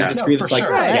anybody's going to disagree that's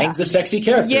Yang's a sexy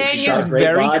character. Yang is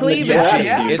very cleavage.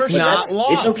 It's not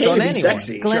lost. It's okay to be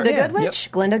sexy. Glinda Goodwitch?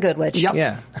 Yep. Glinda Goodwitch. Yep.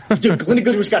 Yeah. Dude, Glinda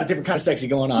Goodwitch's got a different kind of sexy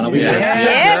going on. She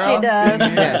does.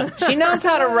 Yeah. She knows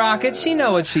how to rock it. She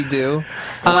know what she do.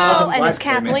 Well, and it's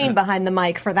Kathleen behind the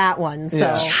mic for that one.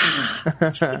 So,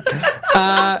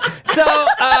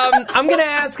 I'm gonna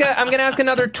ask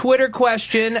another Twitter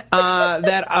question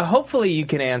that hopefully you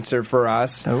can answer for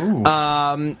us.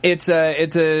 It's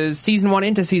a season 1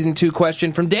 into season 2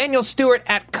 question from Daniel Stewart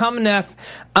at Cumneth.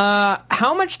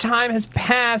 How much time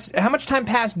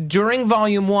passed during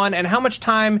Volume 1, and how much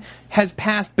time has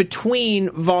passed between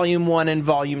Volume 1 and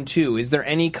Volume 2? Is there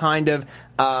any kind of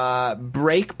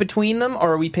break between them,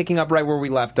 or are we picking up right where we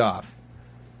left off?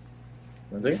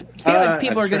 I feel like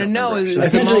people are going to know.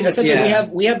 Essentially,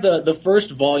 we have the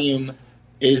first volume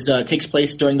takes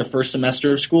place during the first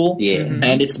semester of school. Yeah,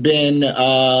 and it's been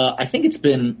I think it's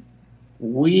been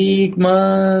week,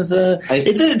 month.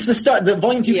 It's the start. The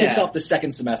volume 2 kicks off the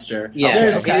second semester. Yeah,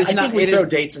 I think we throw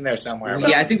dates in there somewhere.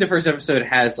 Yeah, I think the first episode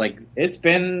has it's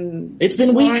been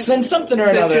weeks and something or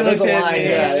another. There's a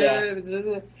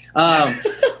line.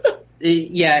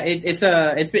 It's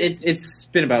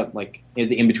been about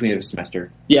in between of a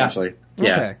semester. Yeah, actually.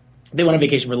 Yeah. Okay. They went on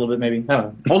vacation for a little bit, maybe. I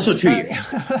don't know. Also 2 years.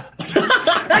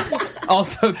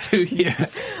 Also 2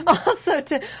 years.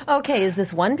 Okay, is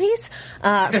this One Piece?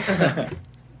 My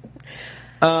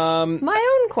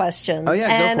own questions. Oh,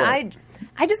 yeah, go for it.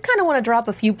 I just kind of want to drop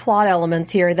a few plot elements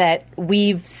here that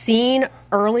we've seen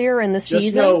earlier in the season.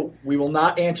 Just know we will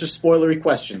not answer spoilery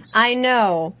questions. I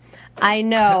know.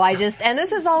 And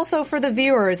this is also for the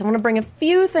viewers. I want to bring a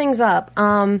few things up.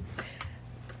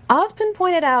 Ozpin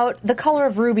pointed out the color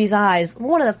of Ruby's eyes.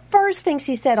 One of the first things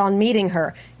he said on meeting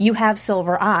her, you have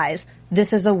silver eyes.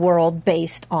 This is a world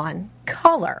based on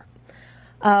color.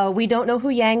 We don't know who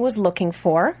Yang was looking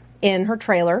for in her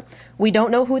trailer. We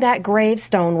don't know who that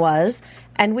gravestone was.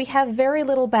 And we have very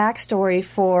little backstory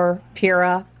for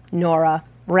Pyrrha, Nora,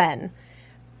 Ren.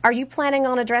 Are you planning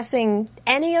on addressing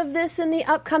any of this in the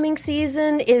upcoming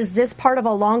season? Is this part of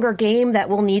a longer game that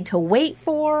we'll need to wait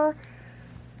for?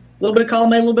 little bit of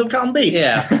column A, a little bit of column B.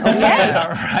 Yeah.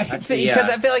 Because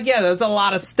I feel like there's a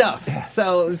lot of stuff.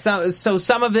 So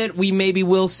some of it we maybe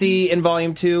will see in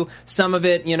Volume 2. Some of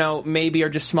it, maybe are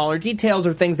just smaller details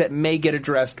or things that may get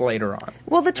addressed later on.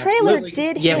 Well, the trailer Absolutely.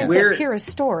 did Yeah, hint at Kira's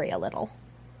story a little.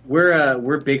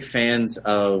 We're big fans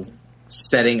of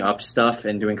setting up stuff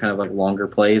and doing kind of like longer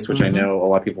plays, which I know a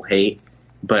lot of people hate,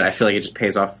 but I feel like it just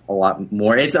pays off a lot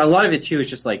more. It's a lot of it too. It's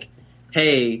just like,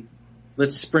 hey,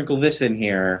 let's sprinkle this in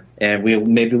here, and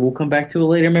maybe we'll come back to it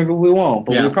later. Maybe we won't,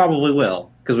 but we probably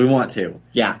will because we want to.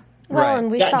 Yeah. Well,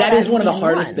 and we saw that is one of the season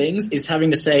hardest 1. things, is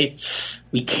having to say,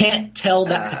 we can't tell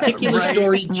that particular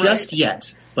story just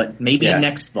yet, but maybe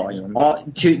next volume.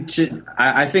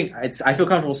 I think I feel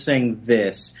comfortable saying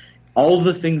this. All of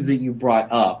the things that you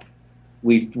brought up,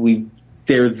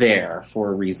 they're there for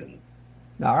a reason.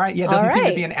 All right. Yeah, it doesn't seem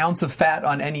to be an ounce of fat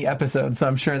on any episode, so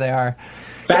I'm sure they are.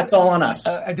 Fat's all on us.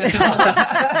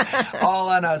 All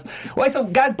on us. Wait, so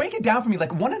guys, break it down for me.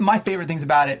 Like, one of my favorite things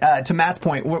about it, to Matt's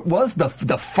point, was the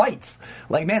fights.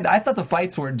 Like, man, I thought the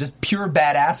fights were just pure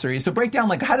badassery. So break down,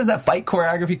 like, how does that fight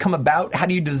choreography come about? How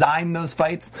do you design those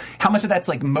fights? How much of that's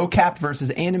like mocapped versus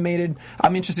animated?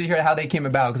 I'm interested to hear how they came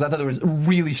about, because I thought it was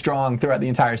really strong throughout the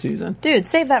entire seseason. Dude,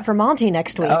 save that for Monty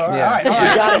next week. All right.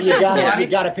 You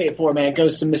gotta pay it forward, man. It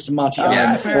goes to Mr. Monty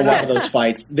for a lot of those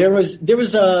fights. There was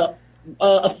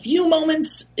a few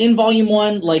moments in Volume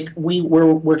 1, like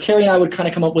where Carrie and I would kind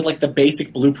of come up with like the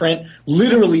basic blueprint.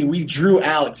 Literally, we drew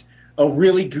out a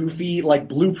really goofy, like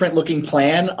blueprint-looking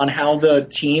plan on how the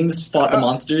teams fought the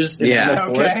monsters in the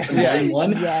forest in Volume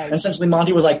 1. And essentially,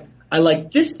 Monty was like, "I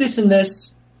like this, this, and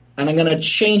this, and I'm gonna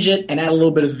change it and add a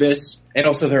little bit of this." And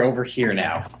also, they're over here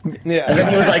now. Yeah. And then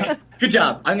he was like, "Good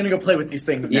job. I'm gonna go play with these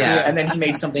things now." Yeah. And then he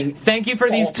made something. Thank you for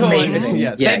these toys.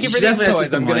 Amazing. Thank you for these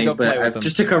toys. I'm going to go play with them.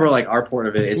 Just to cover like our part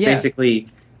of it, it's basically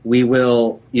we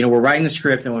will, we're writing the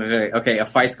script and we're okay, a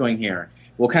fight's going here.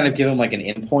 We'll kind of give them like an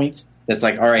in point that's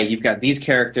like, all right, you've got these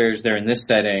characters, they're in this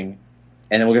setting,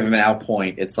 and then we'll give them an out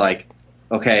point. It's like,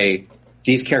 okay,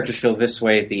 these characters feel this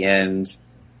way at the end.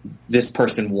 This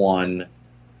person won.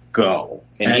 Go.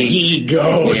 And he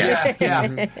goes.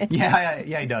 Yeah,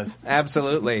 he does.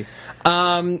 Absolutely.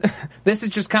 This is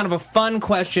just kind of a fun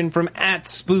question from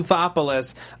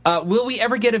 @Spoofopolis. Will we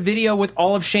ever get a video with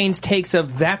all of Shane's takes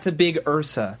of "That's a Big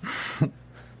Ursa"?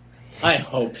 I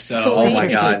hope so. Oh my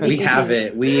god, we have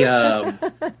it. We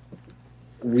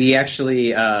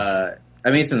actually. I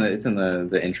mean, it's in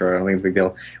the intro. I don't think it's a big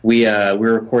deal.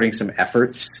 We're recording some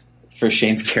efforts for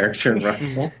Shane's character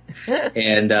Russell,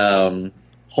 and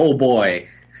oh boy.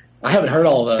 I haven't heard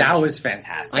all of those. That was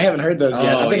fantastic. I haven't heard those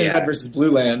yet. I've been in Red vs.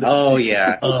 Blue Land. Oh,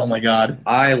 yeah. Oh, my God.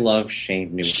 I love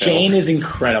Shane Newfield. Shane is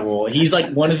incredible. He's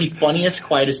like one of the funniest,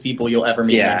 quietest people you'll ever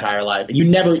meet in your entire life. And you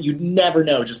never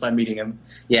know just by meeting him.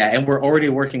 Yeah, and we're already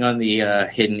working on the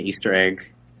hidden Easter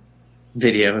egg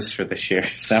videos for this year.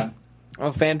 So.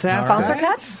 Oh, fantastic. Sponsor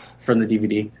cuts? From the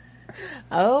DVD.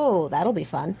 Oh, that'll be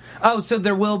fun. Oh, so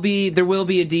there will be a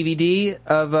DVD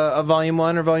of Volume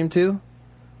 1 or Volume 2?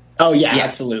 Oh, yeah,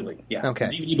 absolutely. Yeah. Okay.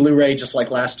 DVD Blu-ray just like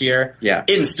last year. Yeah.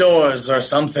 In stores or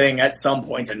something at some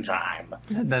point in time.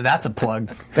 That's a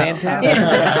plug. Fantastic.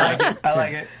 I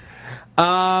like it.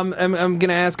 I'm going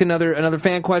to ask another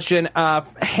fan question.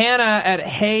 Hannah at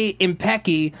Hey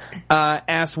Impecky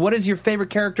asks, what is your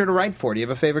favorite character to write for? Do you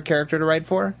have a favorite character to write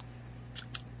for?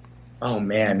 Oh,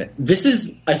 man. This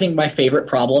is, I think, my favorite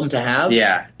problem to have.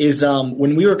 Yeah. Is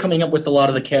when we were coming up with a lot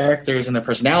of the characters and their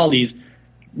personalities,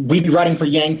 we'd be writing for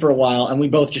Yang for a while, and we'd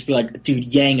both just be like, dude,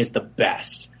 Yang is the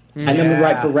best. And then we'd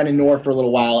write for Ren and Nor for a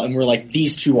little while, and we're like,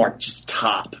 these two are just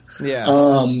top. Yeah.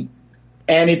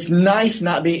 And it's nice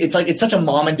not being... It's such a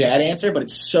mom and dad answer, but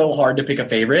it's so hard to pick a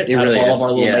favorite out of all of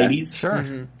our little ladies. Sure.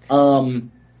 Mm-hmm.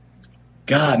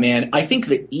 God, man, I think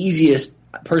the easiest,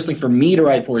 personally, for me to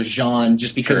write for is Jean,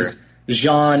 just because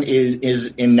Jean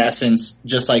is in essence,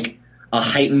 just like a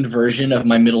heightened version of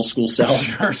my middle school self.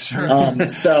 Sure.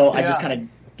 So I just kind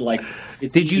of like.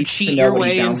 Did you cheat your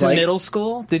way into middle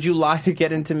school? Did you lie to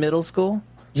get into middle school?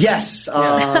 Yes,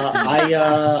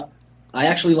 I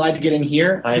actually lied to get in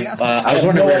here. I was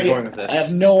wondering where you're going with this. I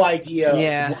have no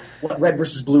idea what Red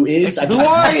versus Blue is. Who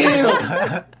are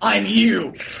you? I'm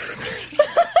you.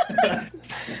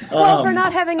 Well, for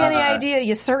not having any idea,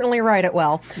 you certainly write it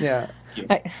well. Yeah.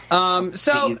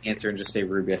 So answer and just say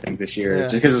Ruby. I think this year,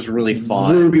 just because it's really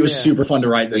fun. Ruby was super fun to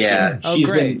write this year.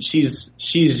 Great. She's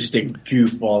just a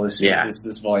goofball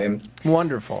this volume.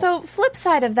 Wonderful. So, flip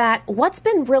side of that, what's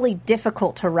been really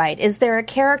difficult to write? Is there a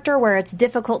character where it's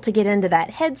difficult to get into that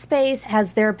headspace?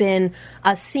 Has there been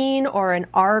a scene or an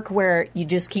arc where you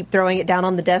just keep throwing it down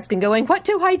on the desk and going, "What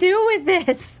do I do with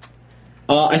this?"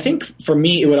 I think for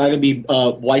me, it would either be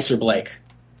Weiss or Blake.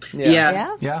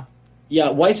 Yeah. Yeah,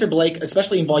 Weiss or Blake,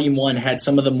 especially in Volume 1, had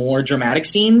some of the more dramatic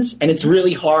scenes, and it's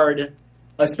really hard.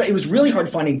 It was really hard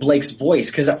finding Blake's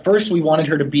voice, because at first we wanted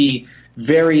her to be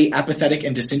very apathetic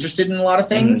and disinterested in a lot of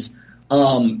things,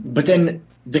 but then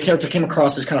the character came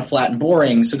across as kind of flat and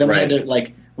boring, so then we had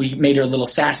to, we made her a little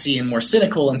sassy and more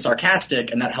cynical and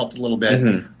sarcastic, and that helped a little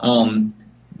bit.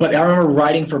 But I remember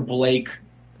writing for Blake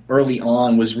early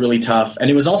on was really tough, and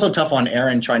it was also tough on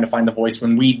Erin trying to find the voice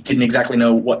when we didn't exactly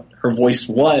know what her voice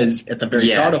was at the very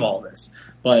start of all of this.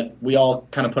 But we all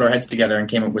kind of put our heads together and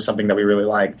came up with something that we really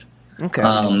liked. Okay.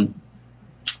 I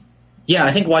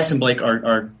think Weiss and Blake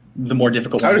are the more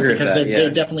difficult ones because they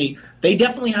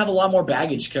definitely have a lot more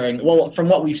baggage carrying. Well, from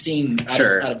what we've seen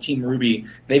out of Team RWBY,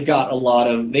 they've got a lot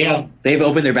of they've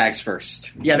opened their bags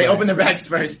first. Yeah, they opened their bags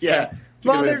first. Yeah.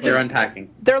 Well, they're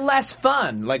unpacking. They're less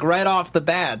fun, right off the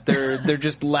bat. They're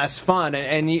just less fun,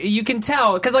 and you can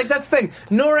tell because that's the thing.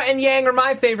 Nora and Yang are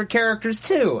my favorite characters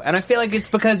too, and I feel like it's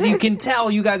because you can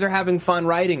tell you guys are having fun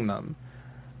writing them.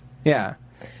 Yeah.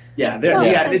 Yeah,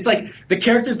 it's like the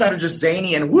characters that are just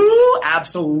zany and woo,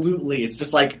 absolutely. It's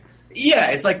just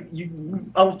it's like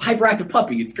a hyperactive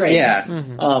puppy. It's great. Yeah.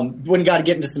 When you got to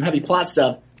get into some heavy plot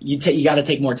stuff, you got to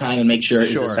take more time and make sure,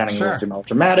 is this sounding a little too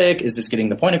melodramatic? Is this getting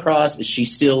the point across? Is she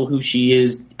still who she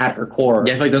is at her core?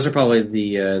 Yeah, I feel like those are probably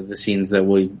the scenes that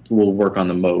we'll work on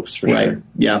the most, for sure.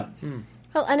 Yeah.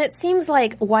 Well, and it seems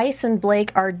like Weiss and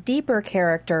Blake are deeper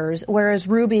characters, whereas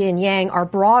RWBY and Yang are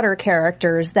broader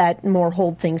characters that more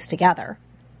hold things together.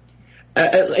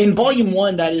 In Volume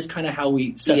 1, that is kind of how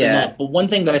we set them up. But one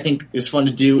thing that I think is fun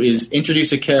to do is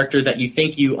introduce a character that you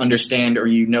think you understand or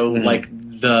you know,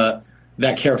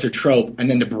 that character trope, and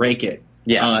then to break it.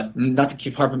 Yeah. Not to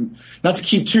keep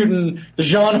tooting the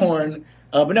Jean horn.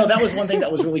 But no, that was one thing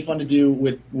that was really fun to do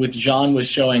with Jean, was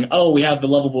showing, we have the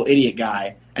lovable idiot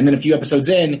guy. And then a few episodes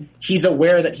in, he's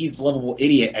aware that he's the lovable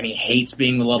idiot, and he hates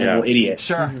being the lovable idiot.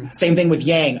 Sure. Same thing with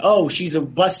Yang. She's a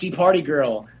busty party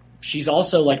girl. She's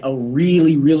also a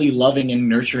really, really loving and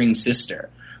nurturing sister.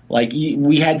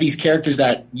 We had these characters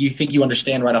that you think you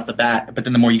understand right off the bat, but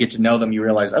then the more you get to know them, you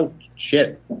realize, oh,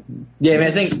 shit. Yeah, I mean,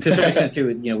 I think to a certain extent,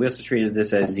 too, we also treated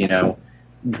this as,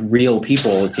 real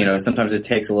people. It's, sometimes it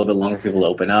takes a little bit longer for people to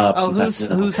open up. Oh,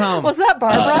 who's home? Was that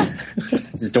Barbara?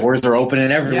 His doors are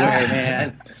opening everywhere,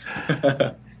 man.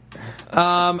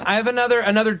 I have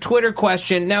another Twitter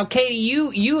question. Now, Katie,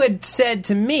 you had said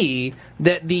to me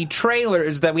that the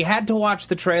trailers, that we had to watch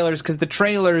the trailers because the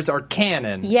trailers are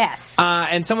canon. Yes.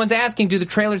 And someone's asking, do the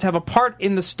trailers have a part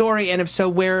in the story? And if so,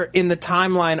 where in the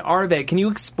timeline are they? Can you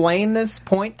explain this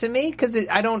point to me? Because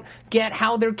I don't get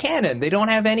how they're canon. They don't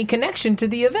have any connection to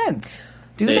the events.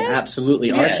 They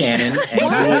absolutely are canon, and you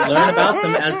will learn about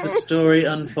them as the story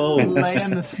unfolds. Laying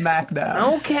the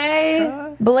smackdown.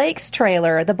 Okay. Blake's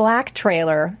trailer, the black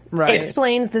trailer,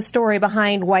 explains the story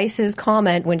behind Weiss's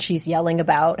comment when she's yelling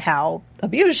about how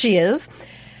abused she is.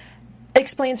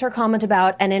 Explains her comment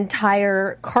about an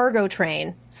entire cargo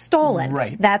train stolen.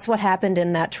 Right. That's what happened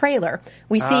in that trailer.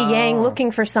 We see Yang looking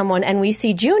for someone, and we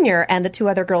see Junior and the two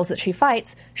other girls that she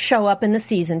fights show up in the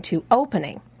season 2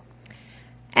 opening.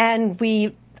 And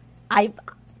the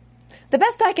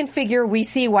best I can figure, we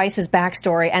see Weiss's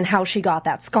backstory and how she got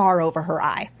that scar over her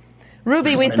eye.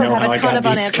 RWBY, we still have a ton of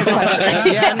unanswered questions.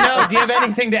 Do you have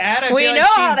anything to add? We know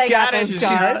how they got those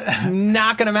scars. She's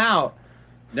knocking them out.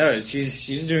 No,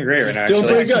 she's doing great right now. Doing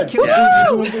pretty good.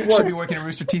 Should be working at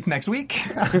Rooster Teeth next week.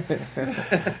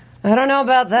 I don't know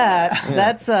about that.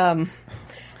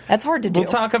 That's hard to do. We'll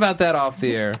talk about that off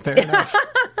the air. Fair enough.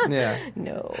 Yeah.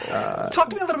 No. Talk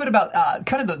to me a little bit about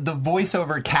kind of the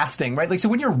voiceover casting, right? So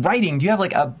when you're writing, do you have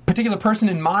a particular person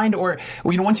in mind, or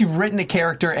once you've written a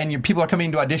character and people are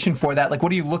coming to audition for that,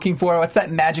 what are you looking for? What's that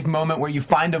magic moment where you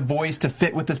find a voice to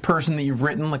fit with this person that you've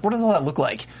written? What does all that look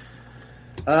like?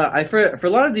 For a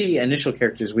lot of the initial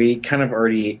characters, we kind of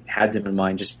already had them in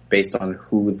mind just based on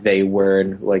who they were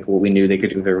and what we knew they could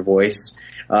do with their voice.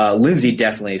 Lindsay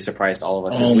definitely surprised all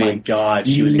of us. Oh my god,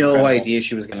 she was no idea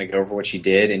she was going to go for what she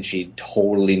did, and she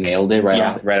totally nailed it right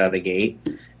out of the gate.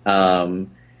 I mean,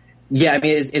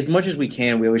 as much as we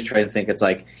can, we always try to think it's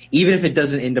even if it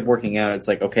doesn't end up working out, it's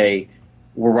okay,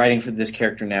 we're writing for this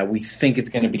character now. We think it's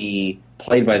going to be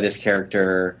played by this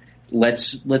character.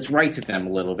 Let's write to them a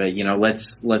little bit.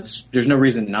 Let's. There's no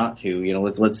reason not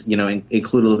to. Let's include a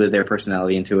little bit of their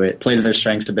personality into it. Play to their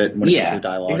strengths a bit when it comes to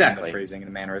dialogue, exactly. And the phrasing and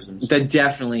the mannerisms. That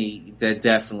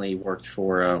definitely worked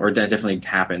for, or that definitely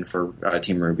happened for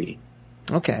Team RWBY.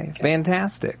 Okay,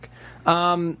 fantastic.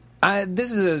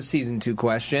 This is a season 2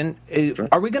 question. Sure.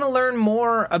 Are we going to learn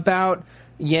more about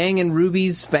Yang and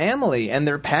Ruby's family and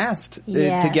their past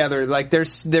Yes. together. Like they're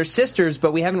sisters,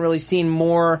 but we haven't really seen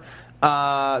more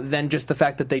than just the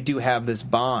fact that they do have this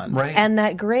bond. Right. And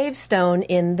that gravestone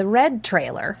in the Red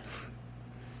trailer.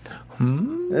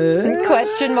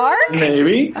 Question mark?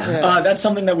 Maybe. That's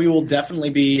something that we will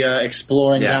definitely be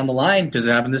exploring down the line. Does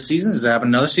it happen this season? Does it happen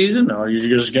another season? Or are you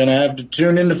just going to have to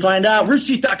tune in to find out?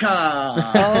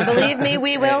 RoosterTeeth.com. Oh, believe me,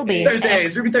 we will be.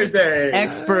 Thursdays, Ruby Thursdays.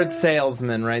 Expert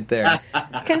salesman right there.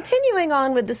 Continuing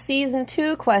on with the Season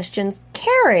 2 questions,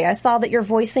 Carrie, I saw that you're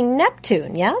voicing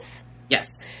Neptune, yes?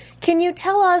 Yes. Can you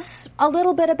tell us a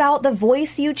little bit about the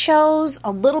voice you chose,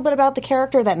 a little bit about the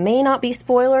character that may not be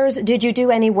spoilers? Did you do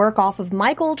any work off of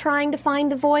Michael trying to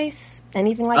find the voice?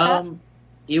 Anything like that?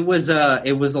 It was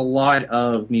a lot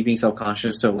of me being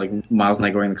self-conscious. So like Miles and I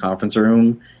going in the conference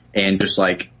room and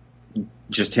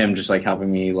just him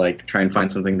helping me like try and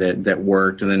find something that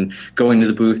worked, and then going to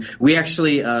the booth. We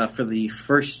actually for the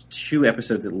first 2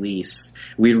 episodes at least,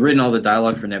 we had written all the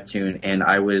dialogue for Neptune, and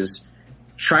I was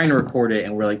trying to record it,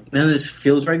 and we're like, none of this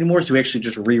feels right anymore. So we actually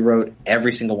just rewrote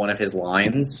every single one of his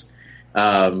lines,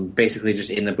 basically just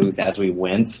in the booth as we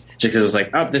went, just because it was like,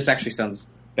 oh, this actually sounds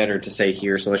better to say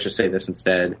here, so let's just say this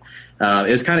instead. It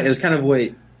was kind of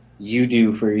what you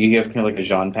do you have kind of like a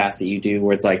Jean pass that you do,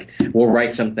 where it's like we'll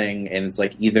write something, and it's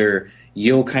like either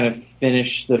you'll kind of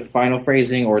finish the final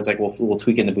phrasing, or it's like we'll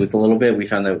tweak in the booth a little bit. We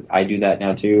found that I do that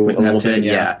now too With a little Neptune, bit,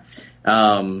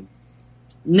 yeah.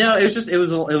 No, it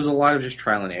was a lot of just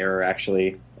trial and error,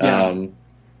 actually. Yeah. I'm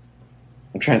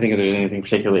trying to think if there's anything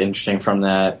particularly interesting from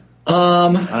that. I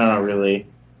don't know, really.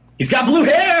 He's got blue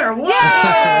hair! Whoa!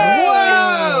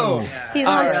 Whoa! He's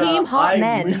on Team Hot I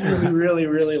Men.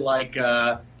 really like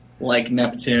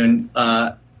Neptune.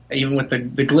 Even with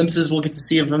the glimpses we'll get to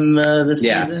see of him this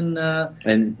season.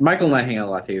 And Michael and I hang out a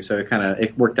lot, too, so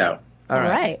it worked out. All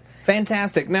right.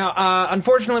 Fantastic. Now,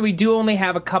 unfortunately, we do only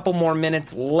have a couple more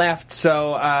minutes left,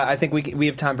 so I think we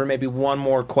have time for maybe one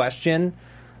more question.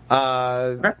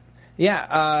 Okay.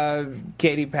 Yeah,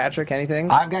 Katie, Patrick,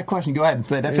 anything? I've got a question. Go ahead.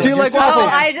 Do you like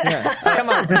waffles? Come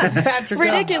on, Patrick.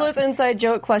 Ridiculous inside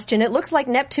joke question. It looks like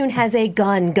Neptune has a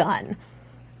gun.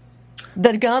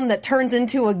 The gun that turns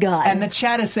into a gun. And the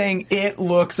chat is saying it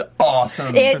looks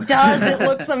awesome. It does. It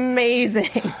looks amazing.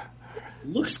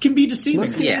 Looks can be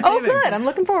deceiving. Oh, good. I'm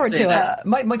looking forward to it.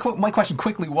 My question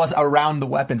quickly was around the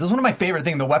weapons. It was one of my favorite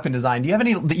things, the weapon design. Do you have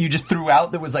any that you just threw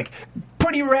out that was like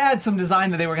pretty rad? Some design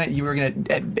that you were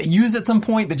gonna use at some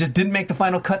point that just didn't make the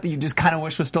final cut that you just kind of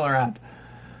wish was still around?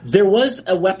 There was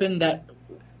a weapon that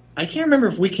I can't remember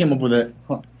if we came up with it.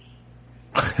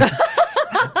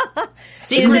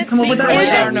 Is it We came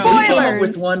up spoilers?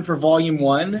 with one for Volume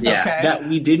 1 Yeah. Okay. that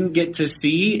we didn't get to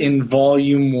see in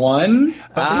Volume 1,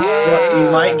 but we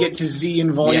might get to see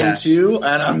in Volume 2,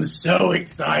 and I'm so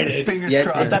excited. Fingers Yeah,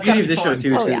 crossed. the That's beauty gotta of be this show fun.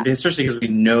 too is Oh, yeah. especially because we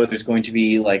know there's going to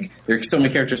be there's so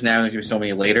many characters now and there's going to be so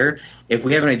many later. If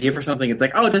we have an idea for something, it's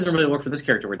like, oh, it doesn't really work for this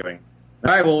character we're doing.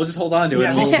 All right, well, we'll just hold on to it. Yeah,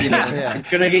 And we'll we'll see see. that Yeah. it's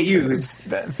going to get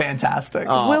used. Fantastic.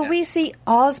 Will we see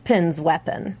Ozpin's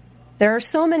weapon? There are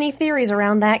so many theories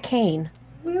around that cane.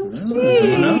 All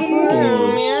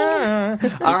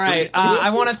right.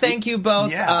 I want to thank you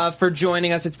both for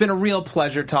joining us. It's been a real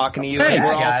pleasure talking to you. Thanks,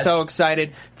 We're all guys. so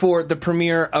excited for the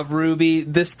premiere of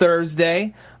RWBY this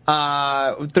Thursday.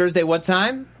 Thursday, what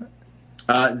time?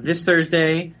 This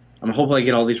Thursday, I'm hoping I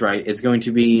get all these right. It's going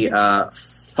to be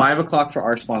 5 o'clock for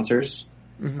our sponsors,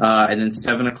 and then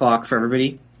 7 o'clock for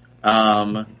everybody.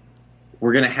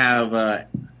 We're going to have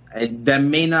that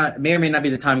may or may not be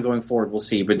the time going forward. We'll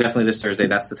see, but definitely this Thursday,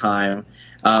 that's the time.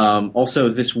 Also,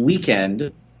 this weekend,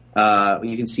 you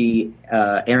can see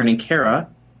Aaron and Kara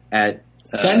at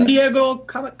San Diego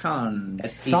Comic-Con.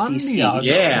 SDCC, San Diego.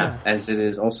 Yeah. as it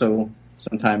is also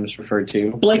sometimes referred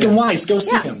to. Blake and Weiss, go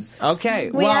see him.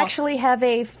 Okay. We actually have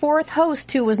a fourth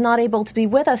host who was not able to be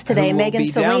with us today, Who will Megan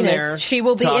be down there Salinas. She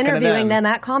will be talking to interviewing them.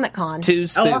 them at Comic-Con. Too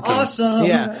spooky. awesome.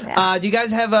 Yeah. Do you guys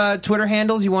have Twitter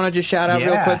handles you want to just shout out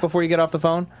real Yeah. quick before you get off the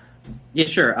phone? Yeah,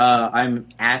 sure. I'm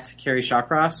at Kerry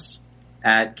Shawcross,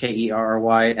 at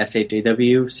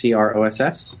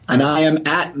KerryShawcross. And I am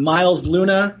at Miles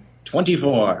Luna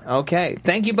 24. Okay.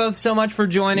 Thank you both so much for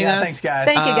joining Yeah, us. thanks, guys.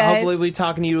 Thank you, guys. Hopefully we'll be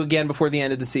talking to you again before the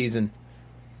end of the season.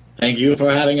 Thank you for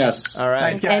having us. All right.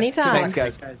 Thanks, guys. Anytime.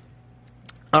 Thanks, guys.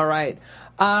 All right.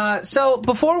 So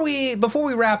before we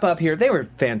wrap up here, they were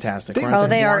fantastic. Weren't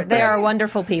They are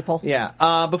wonderful people.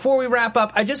 Yeah. Before we wrap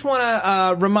up, I just want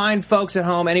to remind folks at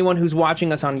home, anyone who's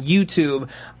watching us on YouTube,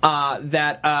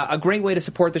 that a great way to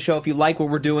support the show if you like what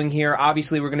we're doing here.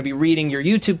 Obviously, we're going to be reading your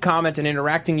YouTube comments and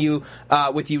interacting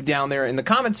with you down there in the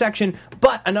comment section.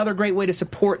 But another great way to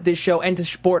support this show and to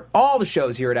support all the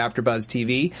shows here at AfterBuzz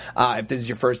TV, if this is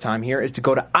your first time here, is to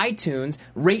go to iTunes,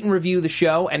 rate and review the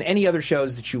show and any other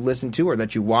shows that you listen to or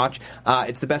that you watch.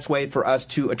 It's the best way for us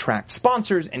to attract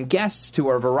sponsors and guests to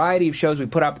our variety of shows. We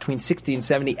put out between 60 and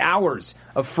 70 hours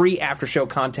of free after show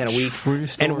content a week. True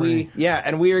story.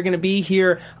 And we are going to be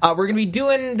here. We're going to be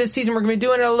doing this season. We're going to be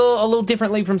doing it a little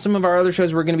differently from some of our other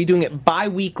shows. We're going to be doing it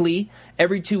bi-weekly,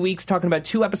 every 2 weeks, talking about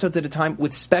 2 episodes at a time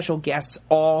with special guests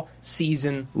all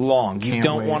season long. You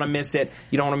don't want to miss it.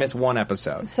 You don't want to miss one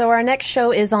episode. So our next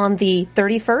show is on the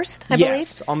 31st, I believe.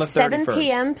 Yes, on the 31st. 7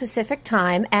 p.m. Pacific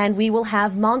time, and we will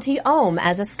have Monty Ohm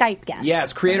as a Skype guest.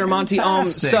 Yes, creator Monty Ohm.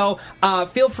 So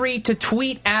feel free to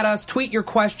tweet at us, tweet your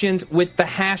questions with the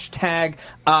hashtag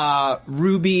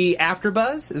Ruby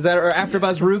AfterBuzz. Is that or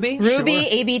AfterBuzz Ruby? Ruby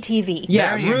ABTV.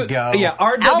 Yeah, there you go. Yeah,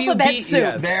 RWB. Alphabet soup.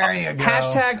 Yes. There you go.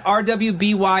 Hashtag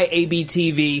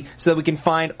RWBYABTV so that we can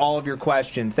find all of your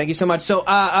questions. Thank you so much. So,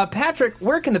 Patrick,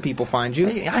 where can the people find you?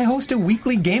 I host a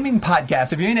weekly gaming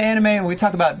podcast. If you're into anime and we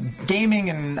talk about gaming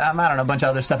and I don't know, a bunch of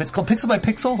other stuff, it's called Pixel by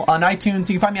Pixel on iTunes.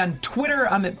 You can find me on Twitter.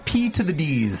 I'm at P to the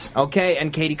D's. Okay,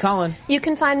 and Katie Cullen. You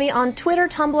can find me on Twitter,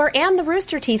 Tumblr, and the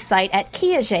Rooster Teeth site at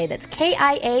Kiaxet. That's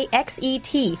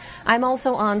KIAXET. I'm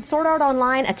also on Sword Art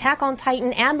Online, Attack on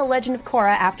Titan, and The Legend of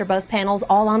Korra AfterBuzz panels,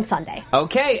 all on Sunday.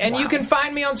 Okay, and you can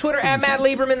find me on Twitter at Matt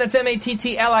Lieberman. That's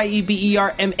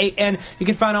MattLieberman. You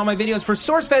can find all my videos for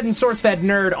SourceFed and SourceFed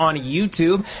Nerd on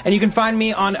YouTube, and you can find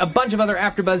me on a bunch of other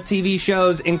AfterBuzz TV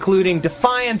shows, including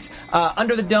Defiance,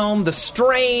 Under the Dome, The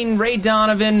Strain, Ray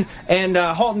Donovan, and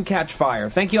Halt and Catch Fire.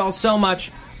 Thank you all so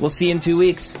much. We'll see you in 2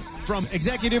 weeks. From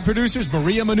executive producers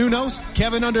Maria Menounos,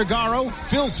 Kevin Undergaro,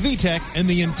 Phil Svitek, and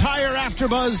the entire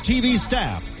AfterBuzz TV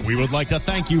staff, we would like to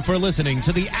thank you for listening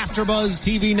to the AfterBuzz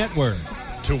TV network.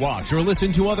 To watch or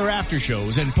listen to other after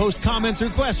shows and post comments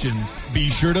or questions, be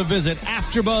sure to visit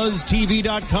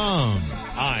AfterBuzzTV.com.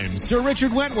 I'm Sir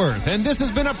Richard Wentworth, and this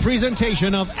has been a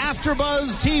presentation of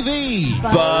AfterBuzz TV.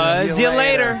 Buzz you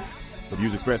later. The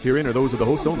views expressed herein are those of the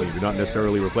hosts only and do not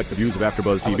necessarily reflect the views of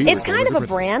AfterBuzz TV. It's kind of a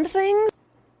brand thing.